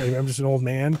forgetful. Maybe I'm just an old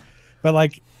man, but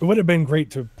like it would have been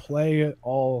great to play it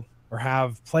all or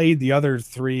have played the other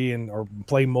three or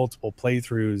play multiple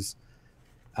playthroughs.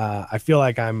 I feel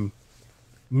like I'm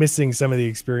missing some of the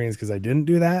experience because I didn't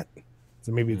do that.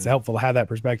 So maybe it's helpful to have that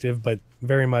perspective, but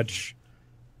very much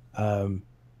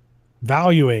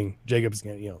valuing Jacob's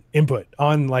input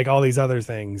on like all these other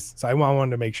things. So I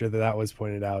wanted to make sure that was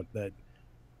pointed out, that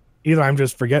either I'm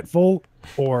just forgetful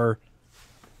or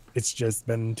it's just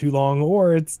been too long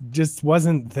or it's just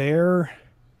wasn't there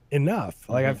enough.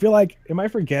 Like, I feel like, am I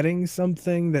forgetting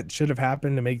something that should have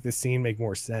happened to make this scene make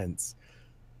more sense?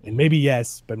 And maybe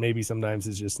yes, but maybe sometimes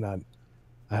it's just not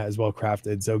as well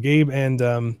crafted. So Gabe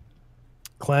and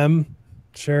Clem,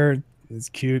 sure, it's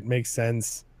cute, makes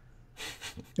sense.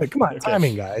 But come on,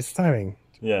 timing, guys, timing.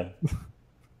 Yeah.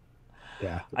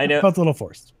 I know. It felt a little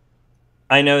forced.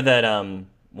 I know that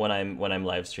when I'm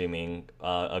live streaming,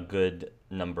 a good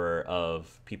number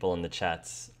of people in the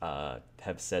chats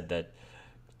have said that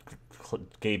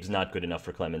Gabe's not good enough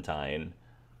for Clementine,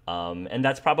 and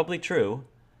that's probably true.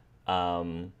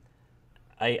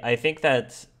 I think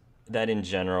that in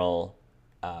general,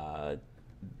 I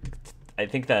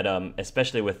think that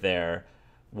especially with their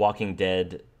Walking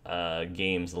Dead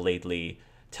games lately,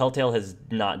 Telltale has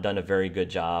not done a very good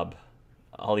job.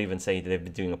 I'll even say they've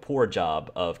been doing a poor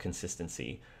job of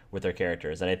consistency with their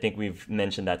characters. And I think we've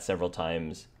mentioned that several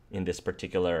times in this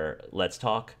particular Let's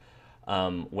Talk,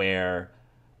 where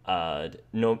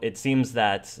it seems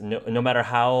that no matter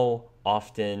how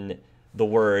often the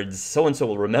words so-and-so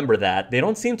will remember that, they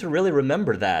don't seem to really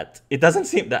remember that. It doesn't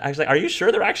seem that actually, are you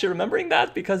sure they're actually remembering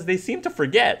that? Because they seem to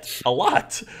forget a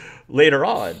lot later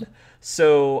on.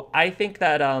 So I think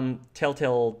that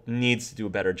Telltale needs to do a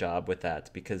better job with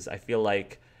that, because I feel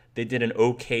like they did an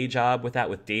okay job with that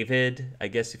with David. I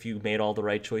guess if you made all the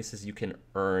right choices, you can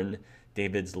earn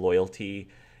David's loyalty,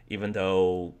 even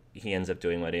though he ends up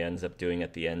doing what he ends up doing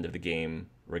at the end of the game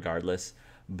regardless.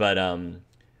 But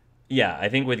yeah, I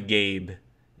think with Gabe,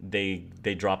 they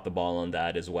dropped the ball on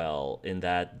that as well, in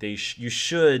that you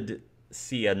should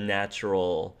see a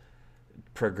natural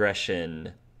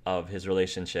progression of his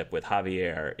relationship with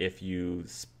Javier if you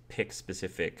pick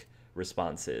specific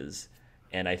responses.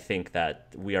 And I think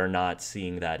that we are not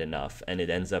seeing that enough, and it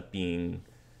ends up being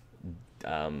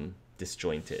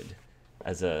disjointed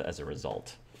as a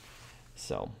result.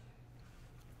 So,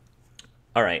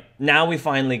 all right, now we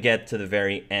finally get to the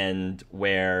very end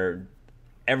where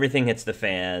everything hits the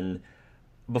fan.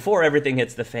 Before everything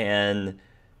hits the fan,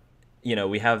 you know,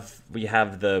 we have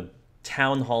the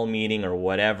town hall meeting or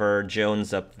whatever.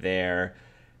 Joan's up there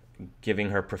giving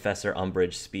her Professor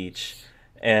Umbridge speech,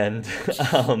 and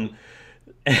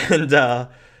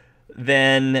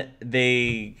then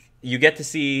you get to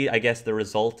see, I guess, the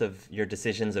result of your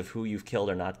decisions of who you've killed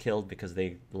or not killed, because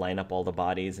they line up all the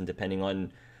bodies, and depending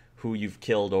on who you've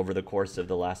killed over the course of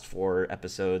the last 4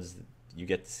 episodes, you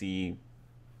get to see,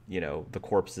 you know, the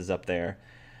corpses up there.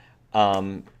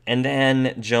 And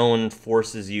then Joan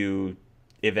forces you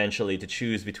eventually to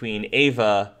choose between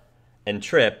Ava and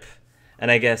Trip. And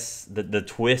I guess the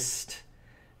twist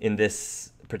in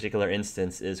this particular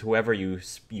instance is whoever you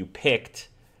picked,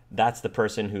 that's the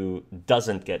person who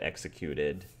doesn't get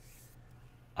executed,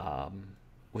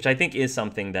 which I think is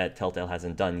something that Telltale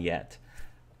hasn't done yet.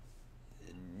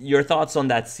 Your thoughts on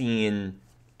that scene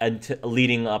and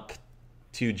leading up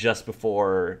to just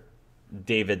before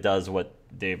David does what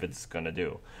David's gonna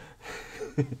do?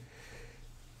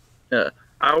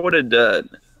 I wanted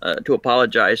to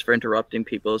apologize for interrupting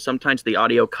people. Sometimes the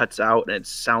audio cuts out and it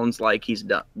sounds like he's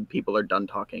done. People are done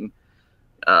talking.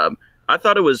 I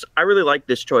really liked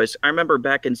this choice. I remember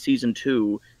back in season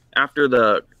 2, after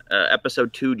the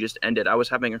episode 2 just ended, I was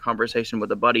having a conversation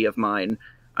with a buddy of mine.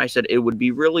 I said it would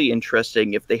be really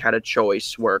interesting if they had a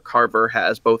choice where Carver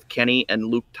has both Kenny and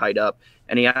Luke tied up,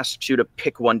 and he asks you to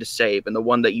pick one to save, and the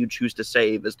one that you choose to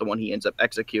save is the one he ends up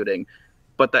executing.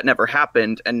 But that never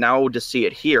happened, and now to see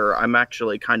it here, I'm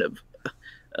actually kind of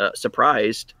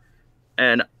surprised.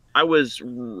 And I was,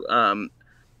 and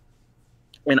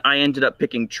I ended up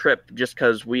picking Trip just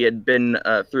because we had been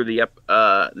through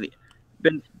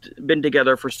been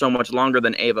together for so much longer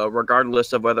than Ava,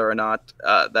 regardless of whether or not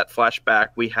that flashback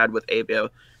we had with Ava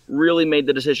really made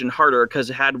the decision harder, because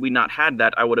had we not had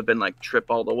that, I would have been like Trip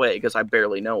all the way, because I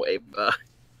barely know Ava.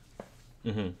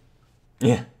 Mm-hmm.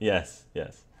 Yeah. Yes.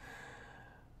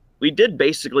 We did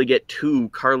basically get 2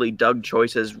 Carly Doug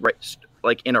choices right,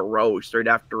 like in a row, straight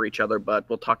after each other, but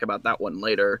we'll talk about that one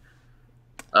later.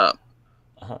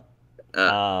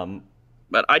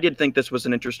 But I did think this was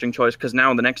an interesting choice, because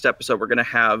now in the next episode we're going to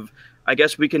have, I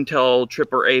guess we can tell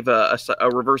Trip or Ava a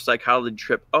reverse psychology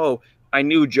trip. Oh, I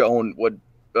knew Joan would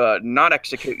not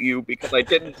execute you because I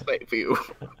didn't save you.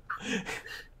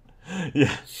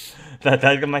 Yeah,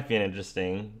 that might be an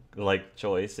interesting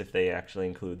choice if they actually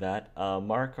include that.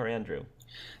 Mark or Andrew?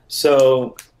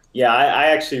 So yeah, I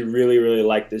actually really, really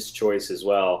like this choice as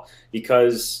well,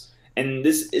 because, and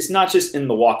this is not just in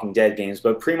the Walking Dead games,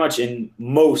 but pretty much in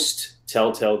most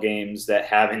Telltale games that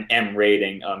have an M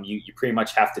rating, you pretty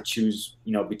much have to choose,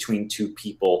 between 2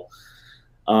 people.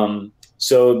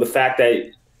 So the fact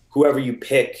that whoever you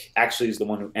pick actually is the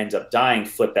one who ends up dying,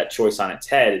 flip that choice on its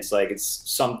head. It's like, it's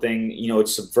something, it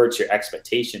subverts your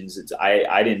expectations.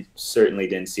 I certainly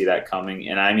didn't see that coming.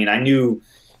 And I mean, I knew,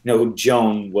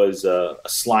 Joan was a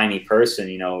slimy person,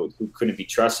 who couldn't be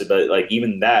trusted. But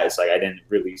even that, it's like, I didn't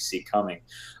really see coming.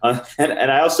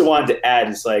 And I also wanted to add,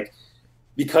 it's like,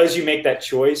 because you make that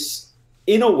choice,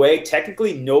 in a way,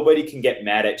 technically nobody can get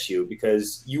mad at you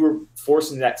because you were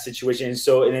forced into that situation.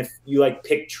 And if you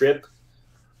pick Trip,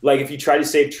 if you try to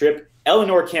save Trip,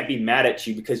 Eleanor can't be mad at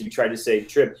you because you tried to save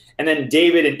Trip. And then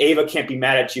David and Ava can't be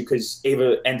mad at you because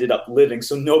Ava ended up living.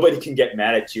 So nobody can get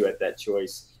mad at you at that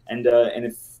choice. And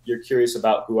if you're curious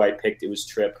about who I picked, it was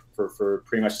Trip for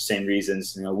pretty much the same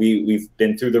reasons. We've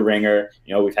been through the ringer.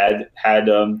 We've had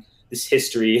this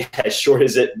history, as short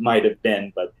as it might have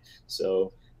been, but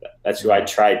so that's who I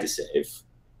tried to save.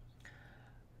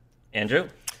 Andrew?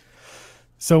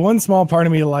 So one small part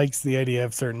of me likes the idea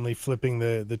of certainly flipping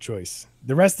the choice.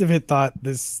 The rest of it thought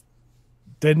this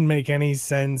didn't make any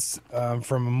sense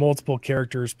from multiple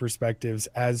characters' perspectives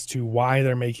as to why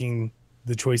they're making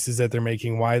the choices that they're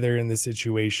making, why they're in this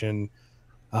situation,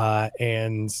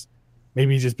 and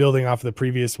maybe just building off the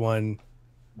previous one.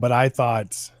 But I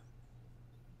thought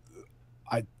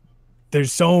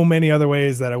there's so many other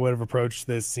ways that I would have approached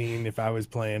this scene if I was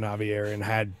playing Javier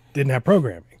and didn't have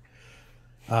programming.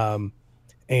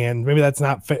 And maybe that's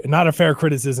not a fair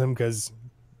criticism, because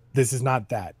this is not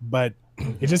that, but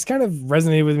it just kind of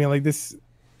resonated with me like this.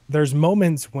 There's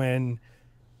moments when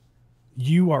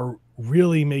you are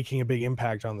really making a big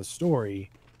impact on the story,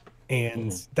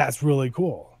 and that's really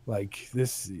cool.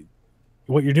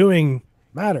 What you're doing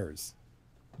matters.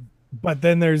 But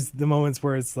then there's the moments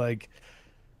where it's like,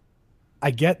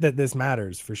 I get that this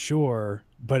matters for sure,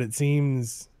 but it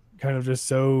seems kind of just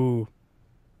so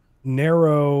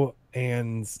narrow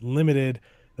and limited.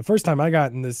 The first time I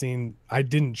got in this scene, I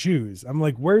didn't choose. I'm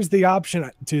like, where's the option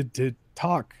to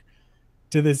talk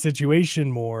to this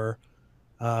situation more?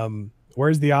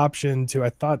 Where's the option to, I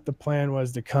thought the plan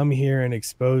was to come here and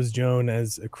expose Joan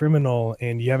as a criminal,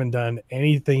 and you haven't done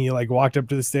anything. You like walked up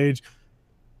to the stage.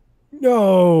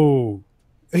 No,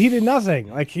 he did nothing.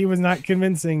 Like, he was not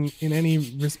convincing in any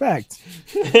respect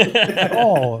at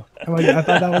all. I'm like, I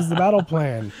thought that was the battle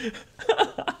plan.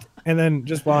 And then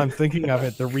just while I'm thinking of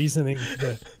it, the reasoning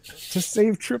to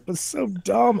save Trip was so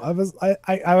dumb.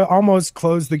 I almost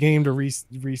closed the game to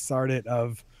restart it.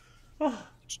 Of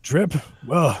Trip,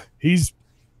 well, he's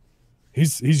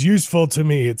useful to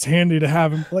me. It's handy to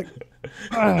have him. Like,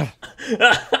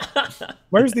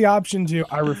 where's the option to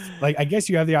I guess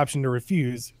you have the option to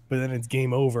refuse, but then it's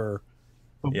game over.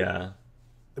 Yeah.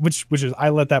 Which is, I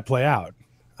let that play out.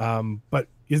 But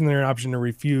isn't there an option to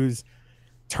refuse,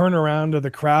 turn around to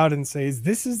the crowd and say,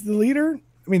 this is the leader?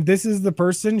 I mean, this is the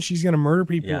person. She's going to murder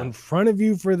people in front of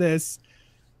you for this.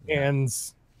 And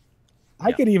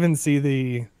I could even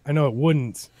see I know it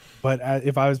wouldn't, but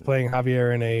if I was playing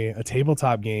Javier in a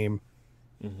tabletop game,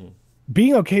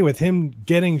 being okay with him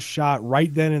getting shot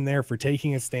right then and there for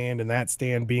taking a stand, and that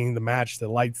stand being the match that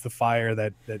lights the fire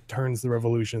that turns the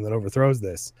revolution, that overthrows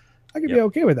this, I could be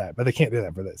okay with that. But they can't do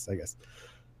that for this, I guess.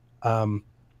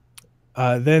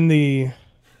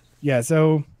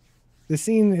 So the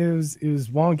scene is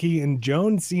wonky, and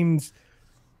Joan seems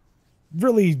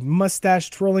really mustache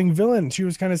twirling villain. She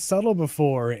was kind of subtle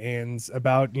before and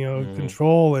about,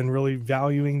 control and really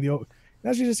valuing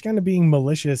now she's just kind of being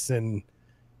malicious and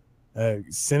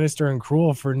sinister and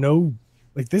cruel for no,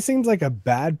 like, this seems like a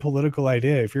bad political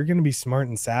idea. If you're going to be smart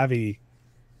and savvy,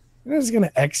 you're not just going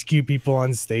to execute people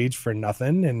on stage for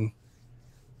nothing. And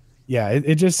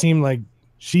it just seemed like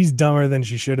she's dumber than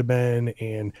she should have been,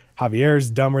 and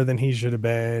Javier's dumber than he should have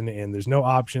been, and there's no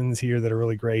options here that are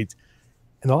really great.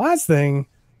 And the last thing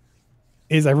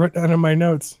is, I wrote down in my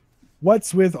notes,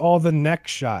 what's with all the neck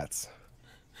shots?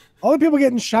 All the people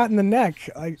getting shot in the neck,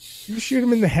 like, you shoot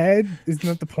them in the head, isn't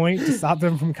that the point, to stop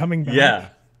them from coming back? Yeah,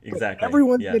 exactly. But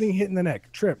everyone's getting hit in the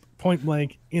neck. Trip, point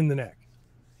blank, in the neck.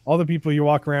 All the people you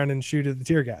walk around and shoot at the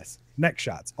tear gas, neck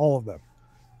shots, all of them.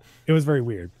 It was very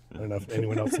weird. I don't know if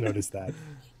anyone else noticed that.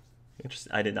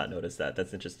 Interesting. I did not notice that.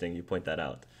 That's interesting. You point that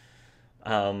out.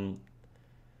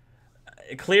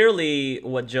 Clearly,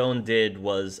 what Joan did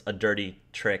was a dirty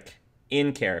trick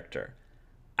in character.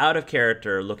 Out of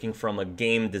character, looking from a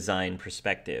game design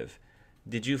perspective,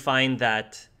 did you find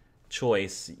that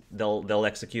choice, they'll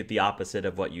execute the opposite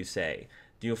of what you say?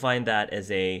 Do you find that as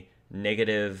a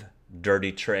negative,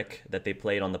 dirty trick that they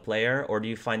played on the player, or do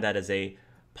you find that as a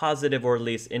positive, or at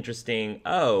least interesting,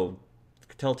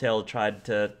 Telltale tried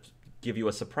to give you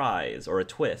a surprise or a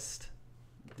twist?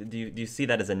 Do you see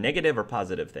that as a negative or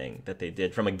positive thing that they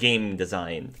did from a game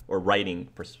design or writing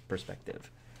perspective?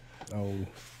 Oh,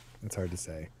 it's hard to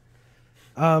say.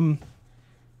 I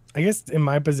guess in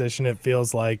my position, it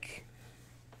feels like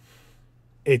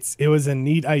it was a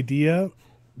neat idea,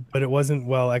 but it wasn't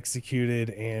well executed,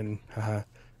 and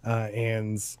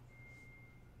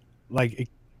like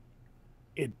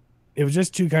it was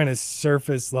just too kind of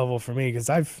surface level for me, because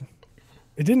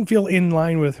it didn't feel in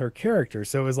line with her character.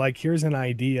 So it was like, here's an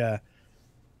idea,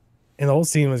 and the whole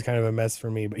scene was kind of a mess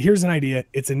for me, but here's an idea.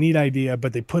 It's a neat idea,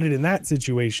 but they put it in that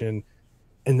situation,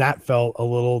 and that felt a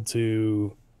little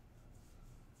too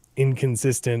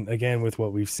inconsistent, again, with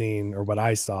what we've seen, or what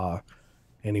I saw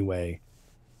anyway.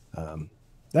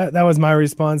 That was my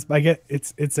response. I get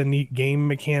it's a neat game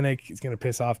mechanic. It's going to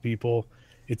piss off people.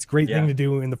 It's a great thing to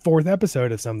do in the 4th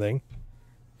episode of something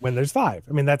when there's 5.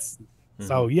 I mean, that's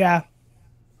so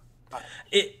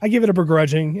I give it a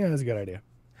begrudging. Yeah, that's a good idea.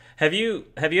 Have you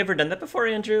ever done that before,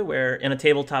 Andrew, where in a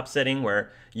tabletop setting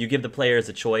where you give the players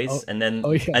a choice and then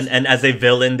and as a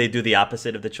villain they do the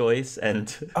opposite of the choice? And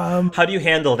how do you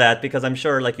handle that? Because I'm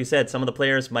sure, like you said, some of the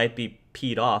players might be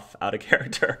peed off out of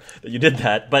character that you did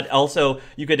that, but also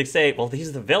you could say, well,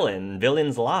 he's the villain.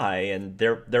 Villains lie, and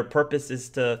their purpose is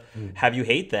to have you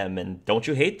hate them, and don't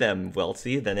you hate them? Well,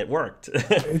 see, then it worked.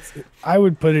 I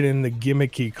would put it in the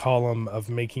gimmicky column of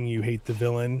making you hate the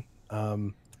villain.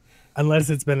 Unless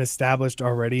it's been established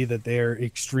already that they're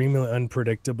extremely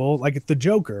unpredictable. Like the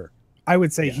Joker, I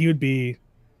would say he would be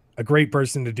a great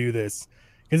person to do this,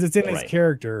 because it's in his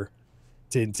character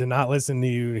to not listen to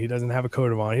you. He doesn't have a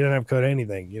coat of honor. He doesn't have a coat of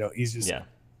anything. He's just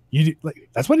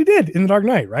that's what he did in The Dark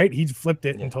Knight, right? He flipped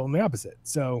it and told him the opposite.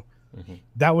 So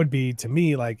that would be, to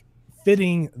me, like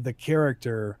fitting the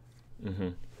character.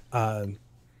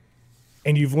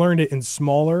 and you've learned it in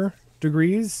smaller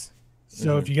degrees.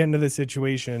 So if you get into this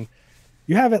situation,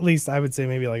 you have at least, I would say,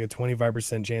 maybe like a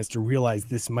 25% chance to realize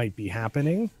this might be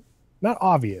happening. Not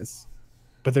obvious,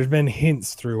 but there's been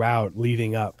hints throughout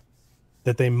leading up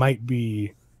that they might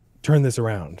be turn this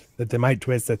around, that they might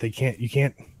twist, that you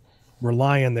can't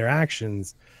rely on their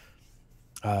actions.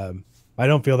 I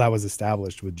don't feel that was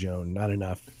established with Joan, not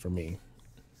enough for me.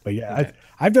 But yeah, okay.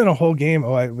 I've done a whole game.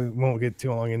 We won't get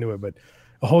too long into it, but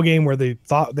a whole game where they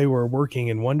thought they were working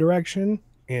in one direction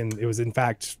and it was in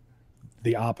fact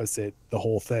the opposite, the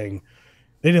whole thing.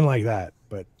 They didn't like that,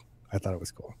 but I thought it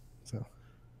was cool. So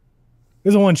it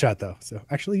was a one shot though. So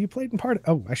actually you played in part.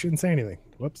 Oh, I shouldn't say anything.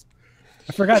 Whoops.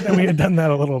 I forgot that we had done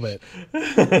that a little bit.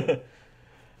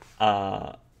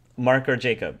 Mark or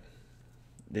Jacob,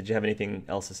 did you have anything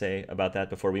else to say about that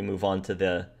before we move on to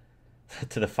the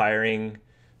firing?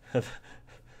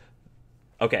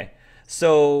 Okay.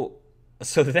 So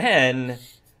then,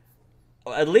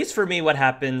 at least for me, what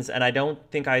happens, and I don't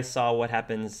think I saw what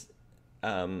happens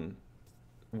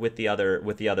with the other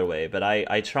way, but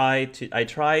I tried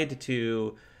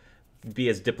to be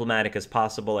as diplomatic as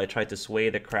possible. I tried to sway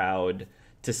the crowd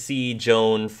to see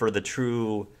Joan for the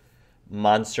true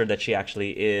monster that she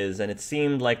actually is, and it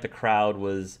seemed like the crowd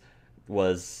was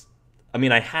I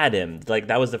mean, I had him. Like,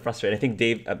 that was the frustrating. I think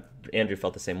Andrew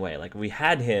felt the same way. Like, we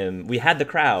had him. We had the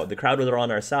crowd. The crowd was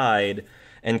on our side,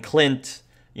 and Clint,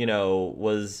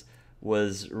 was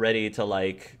ready to,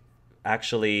 like,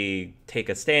 actually take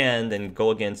a stand and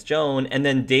go against Joan. And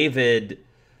then David,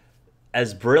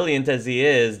 as brilliant as he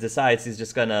is, decides he's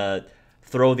just gonna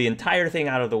throw the entire thing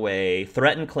out of the way,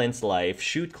 threaten Clint's life,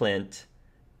 shoot Clint,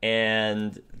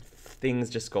 and things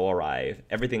just go awry.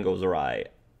 Everything goes awry.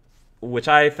 Which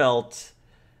I felt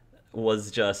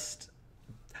was just...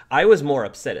 I was more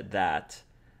upset at that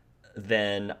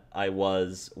than I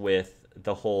was with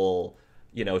the whole,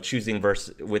 choosing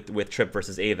with Trip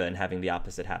versus Ava and having the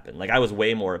opposite happen. Like, I was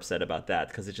way more upset about that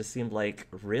because it just seemed like,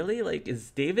 really? Like,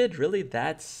 is David really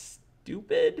that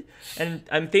stupid? And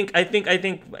I think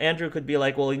Andrew could be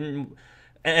like, well,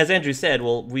 as Andrew said,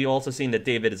 well, we also seen that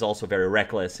David is also very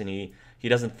reckless, and he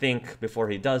doesn't think before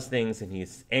he does things, and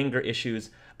he's anger issues.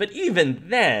 But even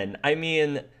then, I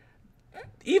mean,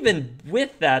 even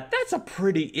with that, that's a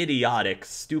pretty idiotic,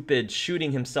 stupid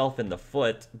shooting himself in the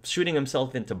foot, shooting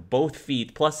himself into both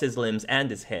feet, plus his limbs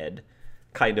and his head,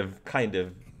 kind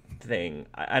of thing.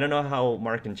 I don't know how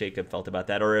Mark and Jacob felt about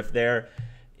that, or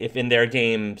if in their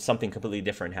game something completely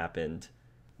different happened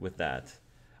with that.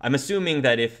 I'm assuming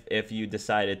that if you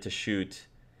decided to shoot,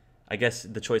 I guess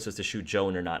the choice was to shoot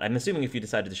Joan or not. I'm assuming if you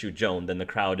decided to shoot Joan, then the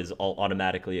crowd is all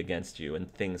automatically against you,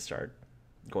 and things start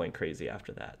going crazy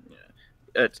after that. Yeah.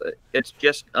 It's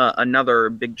just another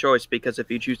big choice, because if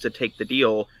you choose to take the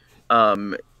deal,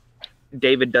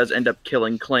 David does end up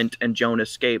killing Clint, and Joan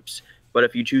escapes. But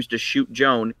if you choose to shoot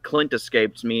Joan, Clint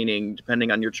escapes, meaning,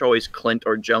 depending on your choice, Clint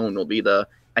or Joan will be the,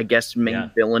 I guess,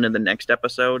 main villain in the next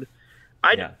episode.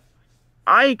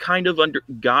 I kind of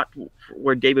got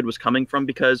where David was coming from,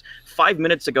 because 5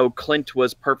 minutes ago, Clint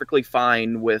was perfectly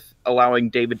fine with allowing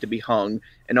David to be hung,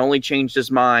 and only changed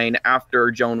his mind after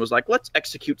Joan was like, let's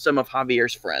execute some of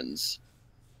Javier's friends.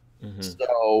 Mm-hmm.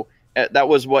 So that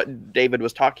was what David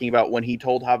was talking about when he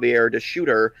told Javier to shoot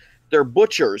her. They're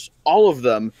butchers, all of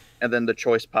them. And then the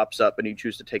choice pops up, and you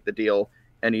choose to take the deal.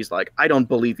 And he's like, I don't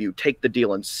believe you. Take the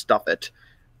deal and stuff it.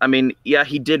 I mean, yeah,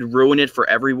 he did ruin it for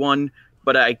everyone,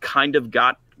 but I kind of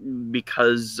got,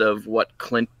 because of what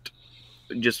Clint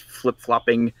just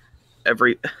flip-flopping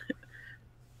every...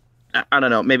 I don't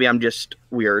know. Maybe I'm just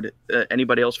weird.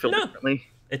 Anybody else feel differently?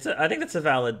 I think that's a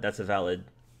valid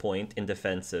point in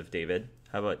defense of David.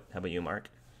 How about you, Mark?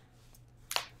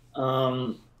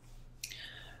 I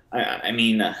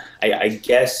mean, I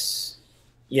guess,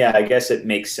 yeah, I guess it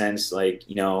makes sense. Like,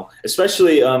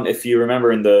 especially if you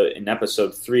remember in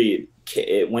episode 3,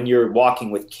 when you're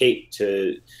walking with Kate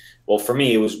well, for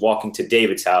me, it was walking to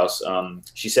David's house.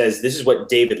 She says, this is what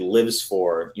David lives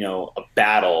for, a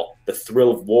battle. The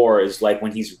thrill of war is like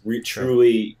when he's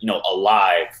truly,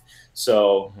 alive.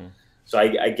 So, so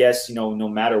I guess, no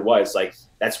matter what, it's like,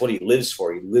 that's what he lives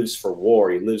for. He lives for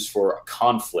war. He lives for a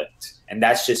conflict. And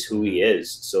that's just who he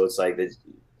is. So it's like,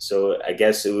 so I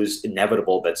guess it was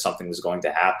inevitable that something was going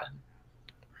to happen.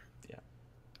 Yeah.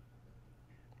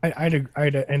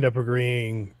 I'd end up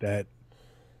agreeing that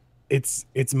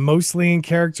it's mostly in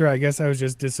character. I guess I was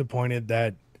just disappointed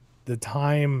that the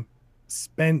time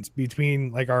spent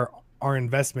between like our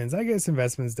investments, I guess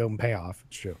investments don't pay off.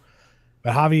 It's true.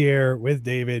 But Javier with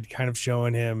David kind of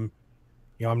showing him,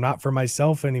 I'm not for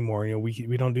myself anymore.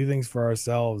 We don't do things for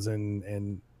ourselves.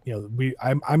 And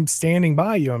I'm standing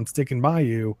by you, I'm sticking by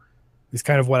you, is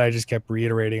kind of what I just kept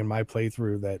reiterating in my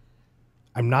playthrough, that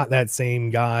I'm not that same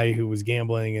guy who was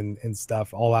gambling and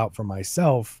stuff all out for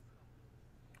myself.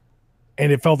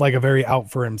 And it felt like a very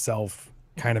out for himself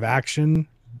kind of action.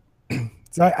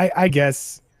 So I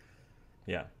guess,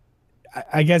 Yeah.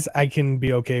 I guess I can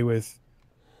be okay with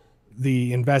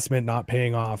the investment not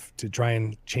paying off to try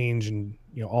and change and,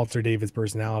 alter David's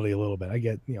personality a little bit. I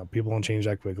get, people don't change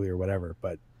that quickly or whatever,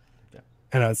 but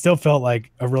I know it still felt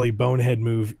like a really bonehead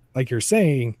move, like you're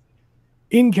saying,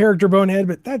 in character bonehead,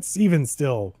 but that's even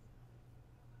still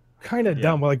kind of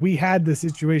dumb. Like, we had the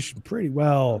situation pretty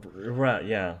well. Right.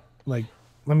 Yeah. Like,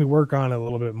 let me work on it a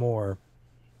little bit more.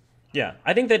 Yeah.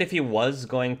 I think that if he was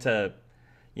going to,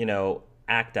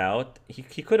 act out, he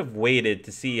could have waited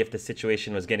to see if the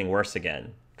situation was getting worse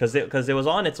again, because it was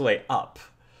on its way up.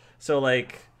 So,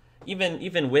 like,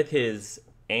 even with his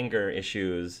anger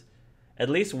issues, at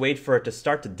least wait for it to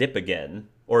start to dip again,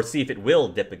 or see if it will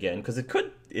dip again, because it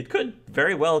could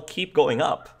very well keep going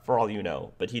up for all you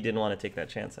know. But he didn't want to take that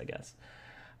chance, I guess.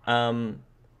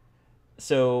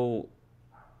 So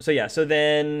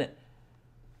then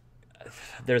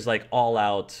there's like all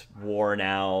out war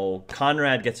now.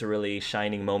 Conrad gets a really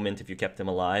shining moment if you kept him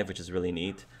alive, which is really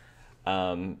neat.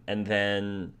 And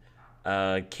then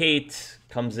Kate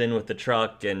comes in with the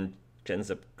truck and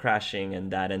ends up crashing,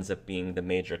 and that ends up being the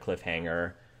major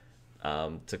cliffhanger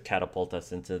to catapult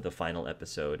us into the final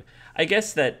episode. I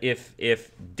guess that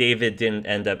if David didn't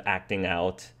end up acting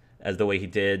out as the way he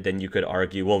did, then you could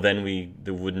argue, well, then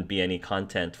there wouldn't be any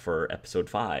content for episode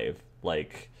 5.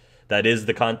 Like, that is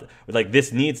the content. Like,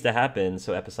 this needs to happen,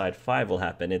 so episode 5 will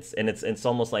happen. It's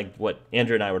almost like what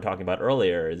Andrew and I were talking about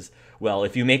earlier. Is, well,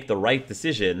 if you make the right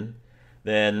decision,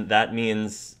 then that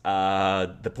means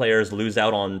the players lose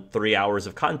out on 3 hours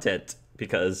of content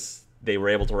because they were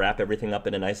able to wrap everything up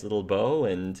in a nice little bow.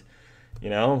 And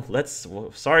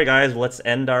sorry guys, let's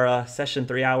end our session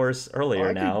 3 hours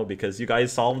earlier now because you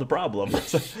guys solved the problem.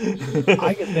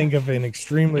 I can think of an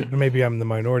maybe I'm the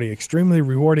minority, extremely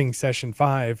rewarding session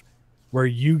 5, where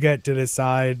you get to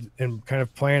decide and kind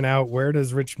of plan out, where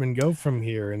does Richmond go from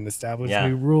here, and establish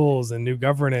new rules and new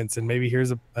governance, and maybe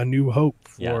here's a new hope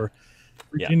for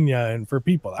Virginia and for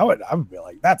people. I would be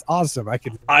like, that's awesome.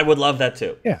 I would love that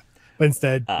too. Yeah. But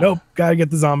instead, nope, gotta get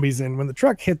the zombies in. When the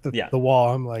truck hit the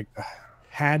wall, I'm like,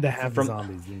 had to have the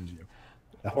zombies, didn't you?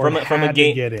 From a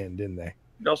game, get in, didn't they?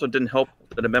 It also didn't help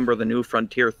that a member of the New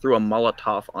Frontier threw a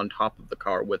Molotov on top of the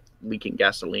car with leaking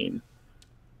gasoline.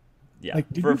 Yeah,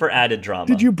 like, for added drama.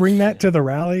 Did you bring that to the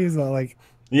rallies? Like,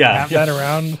 have that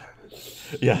around?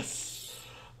 Yes.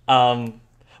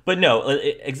 But no,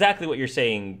 exactly what you're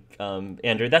saying,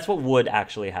 Andrew. That's what would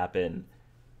actually happen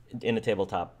in a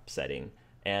tabletop setting.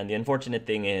 And the unfortunate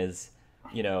thing is,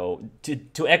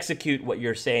 to execute what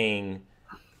you're saying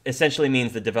essentially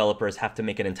means the developers have to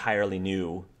make an entirely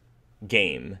new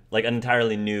game, like an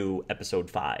entirely new episode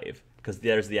 5. Because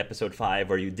there's the episode 5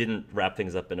 where you didn't wrap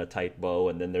things up in a tight bow,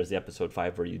 and then there's the episode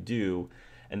 5 where you do,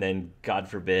 and then God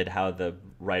forbid how the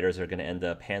writers are going to end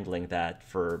up handling that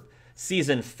for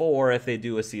season 4 if they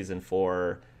do a season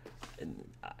 4.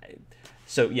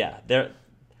 So yeah,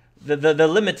 the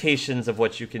limitations of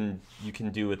what you can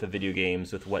do with the video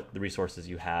games with what the resources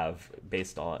you have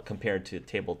based on compared to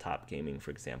tabletop gaming, for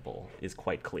example, is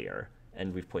quite clear,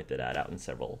 and we've pointed that out in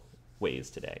several ways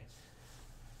today.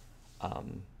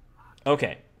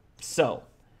 Okay, so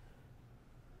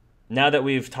now that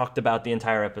we've talked about the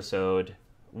entire episode,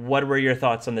 what were your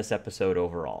thoughts on this episode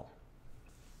overall,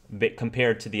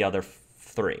 compared to the other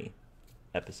 3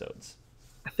 episodes?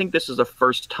 I think this is the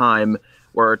first time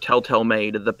where Telltale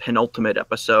made the penultimate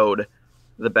episode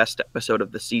the best episode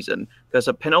of the season, because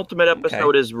a penultimate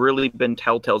episode has really been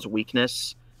Telltale's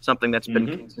weakness, something that's been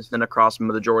consistent across the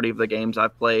majority of the games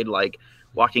I've played, like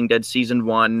Walking Dead Season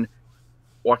 1,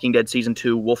 Walking Dead Season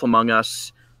 2, Wolf Among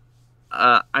Us.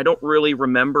 I don't really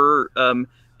remember.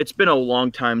 It's been a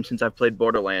long time since I've played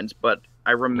Borderlands, but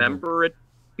I remember it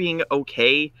being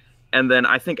okay. And then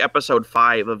I think episode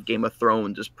 5 of Game of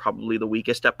Thrones is probably the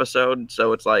weakest episode.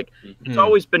 So it's like, it's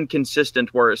always been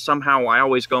consistent where somehow I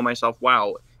always go myself,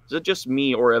 wow, is it just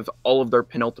me, or have all of their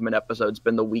penultimate episodes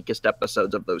been the weakest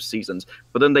episodes of those seasons?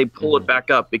 But then they pull it back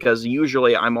up, because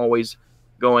usually I'm always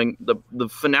going, the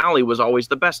finale was always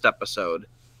the best episode.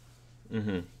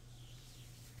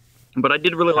 But I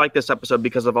did really like this episode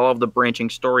because of all of the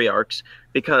branching story arcs,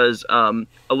 because a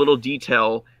little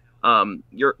detail,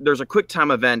 there's a quick time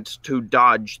event to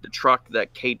dodge the truck that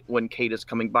when Kate is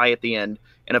coming by at the end,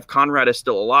 and if Conrad is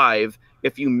still alive,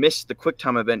 if you miss the quick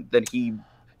time event, then he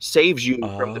saves you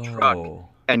from the truck,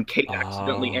 and Kate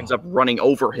accidentally ends up running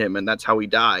over him, and that's how he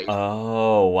dies.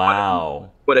 Oh,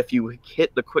 wow. But if you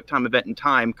hit the QuickTime event in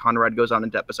time, Conrad goes on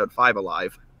into episode 5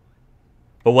 alive.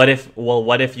 But what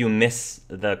if you miss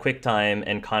the QuickTime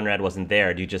and Conrad wasn't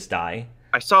there? Do you just die?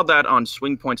 I saw that on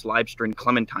Swing Point's live stream.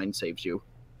 Clementine saves you.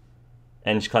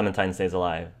 And Clementine stays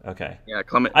alive. Okay. Yeah,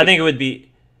 I think it would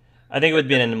be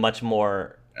in a much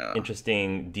more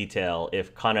interesting detail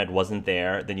if Conrad wasn't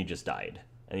there, then you just died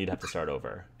and you'd have to start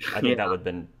over. I think that would have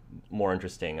been more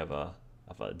interesting of a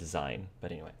design.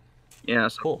 But anyway. Yeah,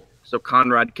 cool. So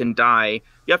Conrad can die.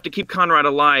 You have to keep Conrad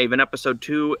alive in episode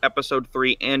 2, episode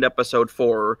 3, and episode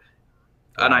 4.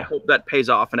 Wow. And I hope that pays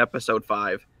off in episode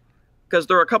 5. Because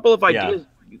there are a couple of ideas.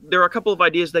 Yeah. There are a couple of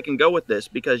ideas that can go with this,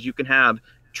 because you can have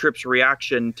Trip's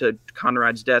reaction to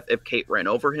Conrad's death if Kate ran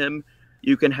over him.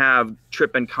 You can have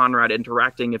Trip and Conrad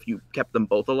interacting if you kept them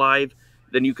both alive.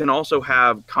 Then you can also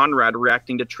have Conrad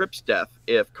reacting to Trip's death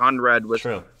if Conrad was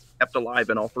kept alive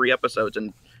in all 3 episodes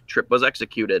and Trip was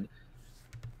executed.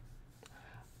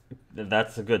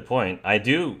 That's a good point. I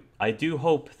do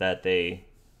hope that they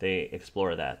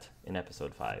explore that in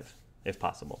episode 5, if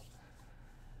possible.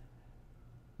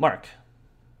 Mark.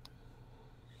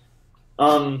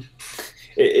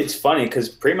 It's funny because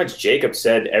pretty much Jacob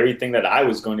said everything that I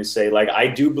was going to say. Like, I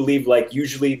do believe, like,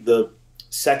 usually the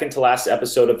second to last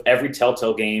episode of every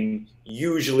Telltale game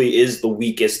usually is the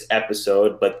weakest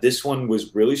episode, but this one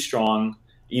was really strong.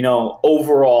 You know,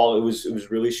 overall, it was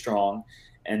really strong,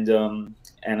 and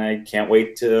I can't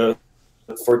wait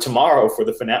for tomorrow for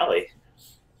the finale.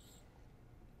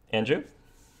 Andrew?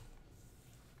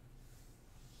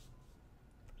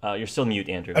 You're still mute,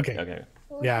 Andrew. Okay.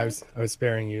 Yeah, I was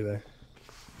sparing you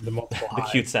the multiple the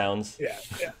cute sounds. Yeah.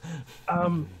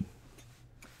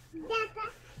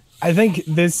 I think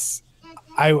this.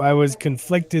 I was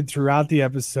conflicted throughout the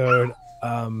episode,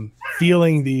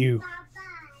 feeling the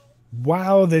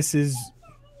wow, this is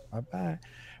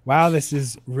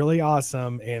really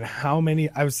awesome, and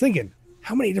I was thinking,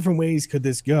 how many different ways could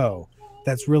this go?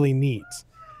 That's really neat.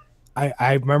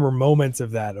 I remember moments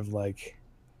of that, of like,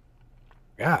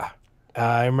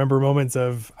 I remember moments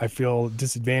of I feel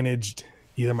disadvantaged.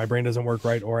 Either my brain doesn't work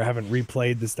right, or I haven't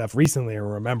replayed the stuff recently or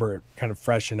remember it kind of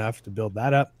fresh enough to build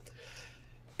that up.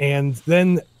 And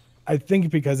then I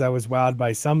think because I was wowed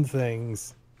by some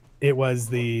things, it was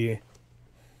the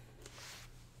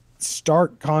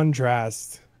stark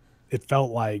contrast. It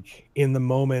felt like in the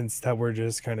moments that were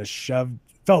just kind of shoved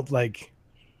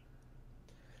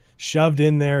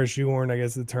in there, shoehorned, I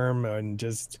guess the term, and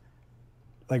just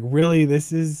like, really,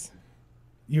 this is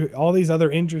all these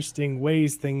other interesting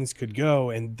ways things could go,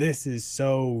 and this is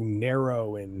so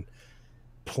narrow and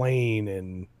plain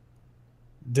and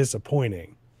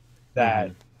disappointing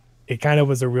that it kind of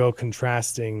was a real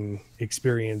contrasting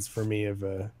experience for me of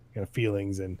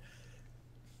feelings. And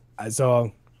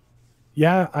so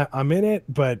I'm in it,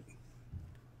 but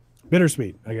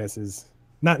bittersweet, I guess, is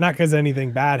not because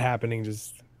anything bad happening,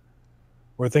 just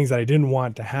or things that I didn't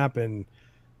want to happen,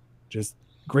 just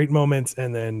great moments,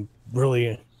 and then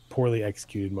really poorly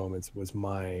executed moments was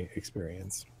my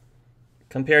experience.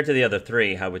 Compared to the other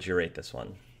 3, how would you rate this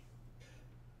one?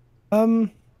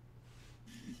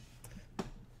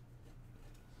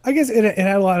 I guess it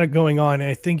had a lot of going on, and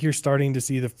I think you're starting to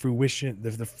see the fruition,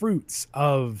 the fruits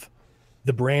of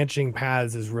the branching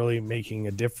paths is really making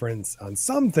a difference on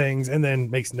some things, and then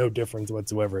makes no difference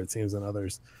whatsoever, it seems, on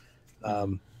others.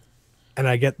 And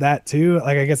I get that too.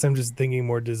 Like, I guess I'm just thinking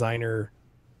more designer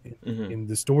in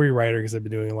the story writer, because I've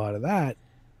been doing a lot of that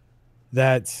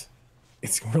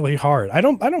it's really hard. I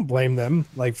don't blame them,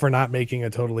 like, for not making a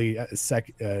totally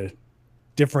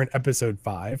different episode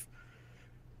 5.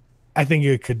 I think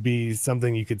it could be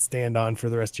something you could stand on for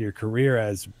the rest of your career,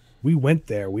 as we went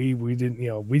there. We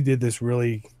didn't, we did this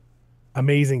really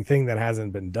amazing thing that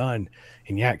hasn't been done,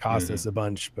 and yet it cost us a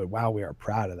bunch, but wow, we are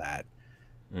proud of that.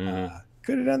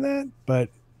 Could have done that, but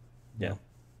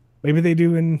maybe they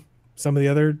do in some of the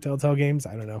other Telltale games.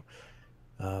 I don't know.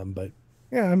 But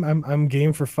yeah, I'm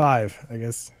game for 5, I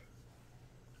guess.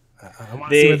 I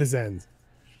want to see where this ends.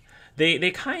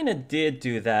 They kind of did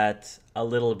do that a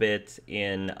little bit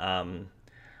in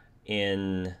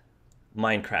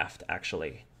Minecraft,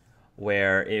 actually,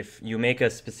 where if you make a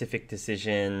specific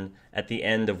decision at the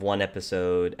end of one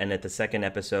episode, and at the second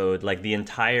episode, like, the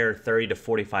entire 30 to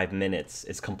 45 minutes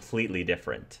is completely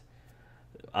different.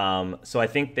 So I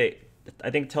think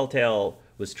Telltale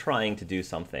was trying to do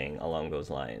something along those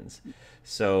lines.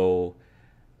 So,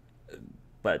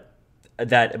 but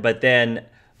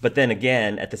then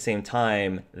again, at the same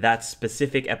time, that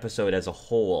specific episode as a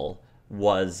whole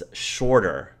was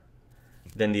shorter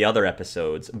than the other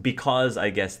episodes, because I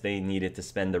guess they needed to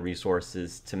spend the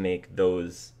resources to make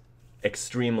those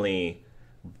extremely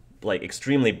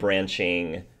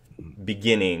branching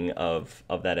beginning of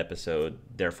that episode.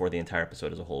 Therefore, the entire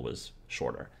episode as a whole was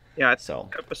shorter. Yeah, so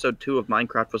episode 2 of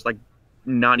Minecraft was like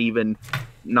not even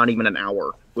an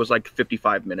hour. It was like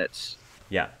 55 minutes.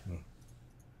 Yeah.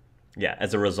 Yeah,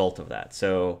 as a result of that.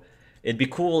 So it'd be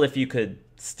cool if you could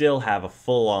still have a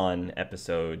full-on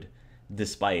episode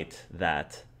despite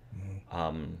that.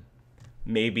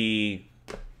 Maybe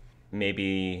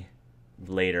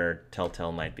later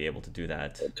Telltale might be able to do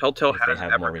that. Telltale has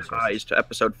advertised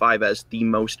episode 5 as the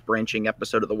most branching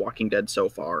episode of The Walking Dead so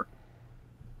far.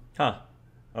 Huh.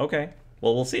 Okay.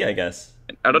 Well, we'll see, I guess.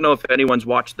 I don't know if anyone's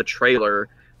watched the trailer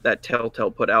that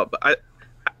Telltale put out, but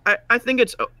I think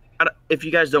it's... If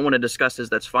you guys don't want to discuss this,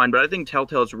 that's fine, but I think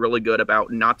Telltale is really good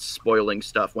about not spoiling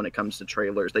stuff when it comes to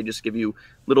trailers. They just give you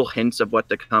little hints of what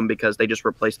to come because they just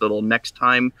replaced the little next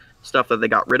time stuff that they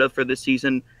got rid of for this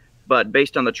season. But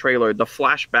based on the trailer, the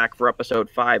flashback for episode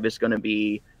 5 is going to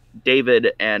be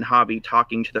David and Javi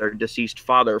talking to their deceased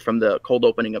father from the cold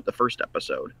opening of the first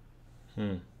episode.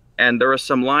 And there are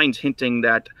some lines hinting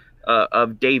that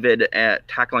of David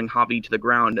tackling Javi to the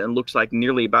ground and looks like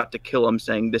nearly about to kill him,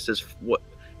 saying, "This is what...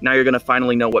 Now you're going to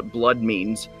finally know what blood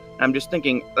means." I'm just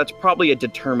thinking that's probably a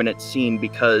determinate scene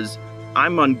because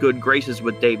I'm on good graces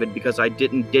with David because I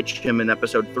didn't ditch him in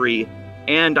episode 3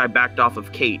 and I backed off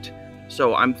of Kate.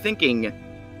 So I'm thinking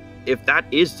if that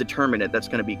is determinate, that's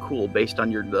going to be cool based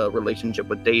on your relationship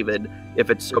with David. If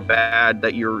it's so bad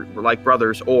that you're like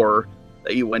brothers or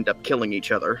that you end up killing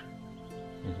each other.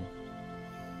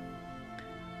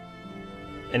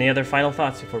 Any other final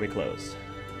thoughts before we close?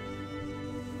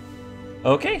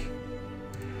 Okay.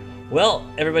 Well,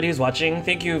 everybody who's watching,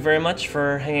 thank you very much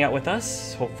for hanging out with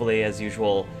us. Hopefully, as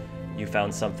usual, you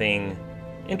found something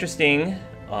interesting,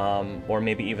 or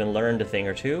maybe even learned a thing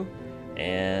or two.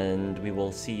 And we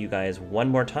will see you guys one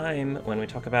more time when we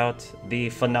talk about the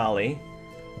finale.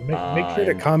 Make sure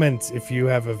to comment if you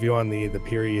have a view on the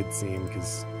period scene,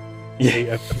 because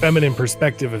a feminine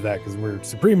perspective of that, because we're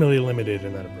supremely limited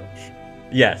in that approach.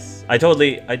 Yes, I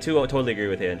totally agree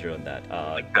with Andrew on that.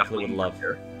 Definitely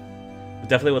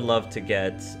would love to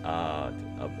get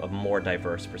a more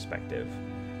diverse perspective,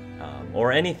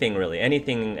 or anything really,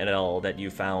 anything at all that you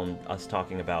found us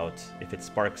talking about. If it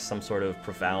sparks some sort of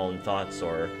profound thoughts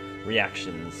or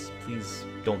reactions, please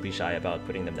don't be shy about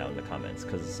putting them down in the comments,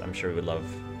 because I'm sure we would love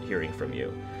hearing from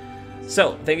you.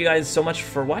 So thank you guys so much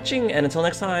for watching, and until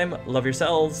next time, love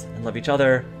yourselves and love each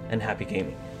other, and happy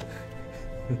gaming.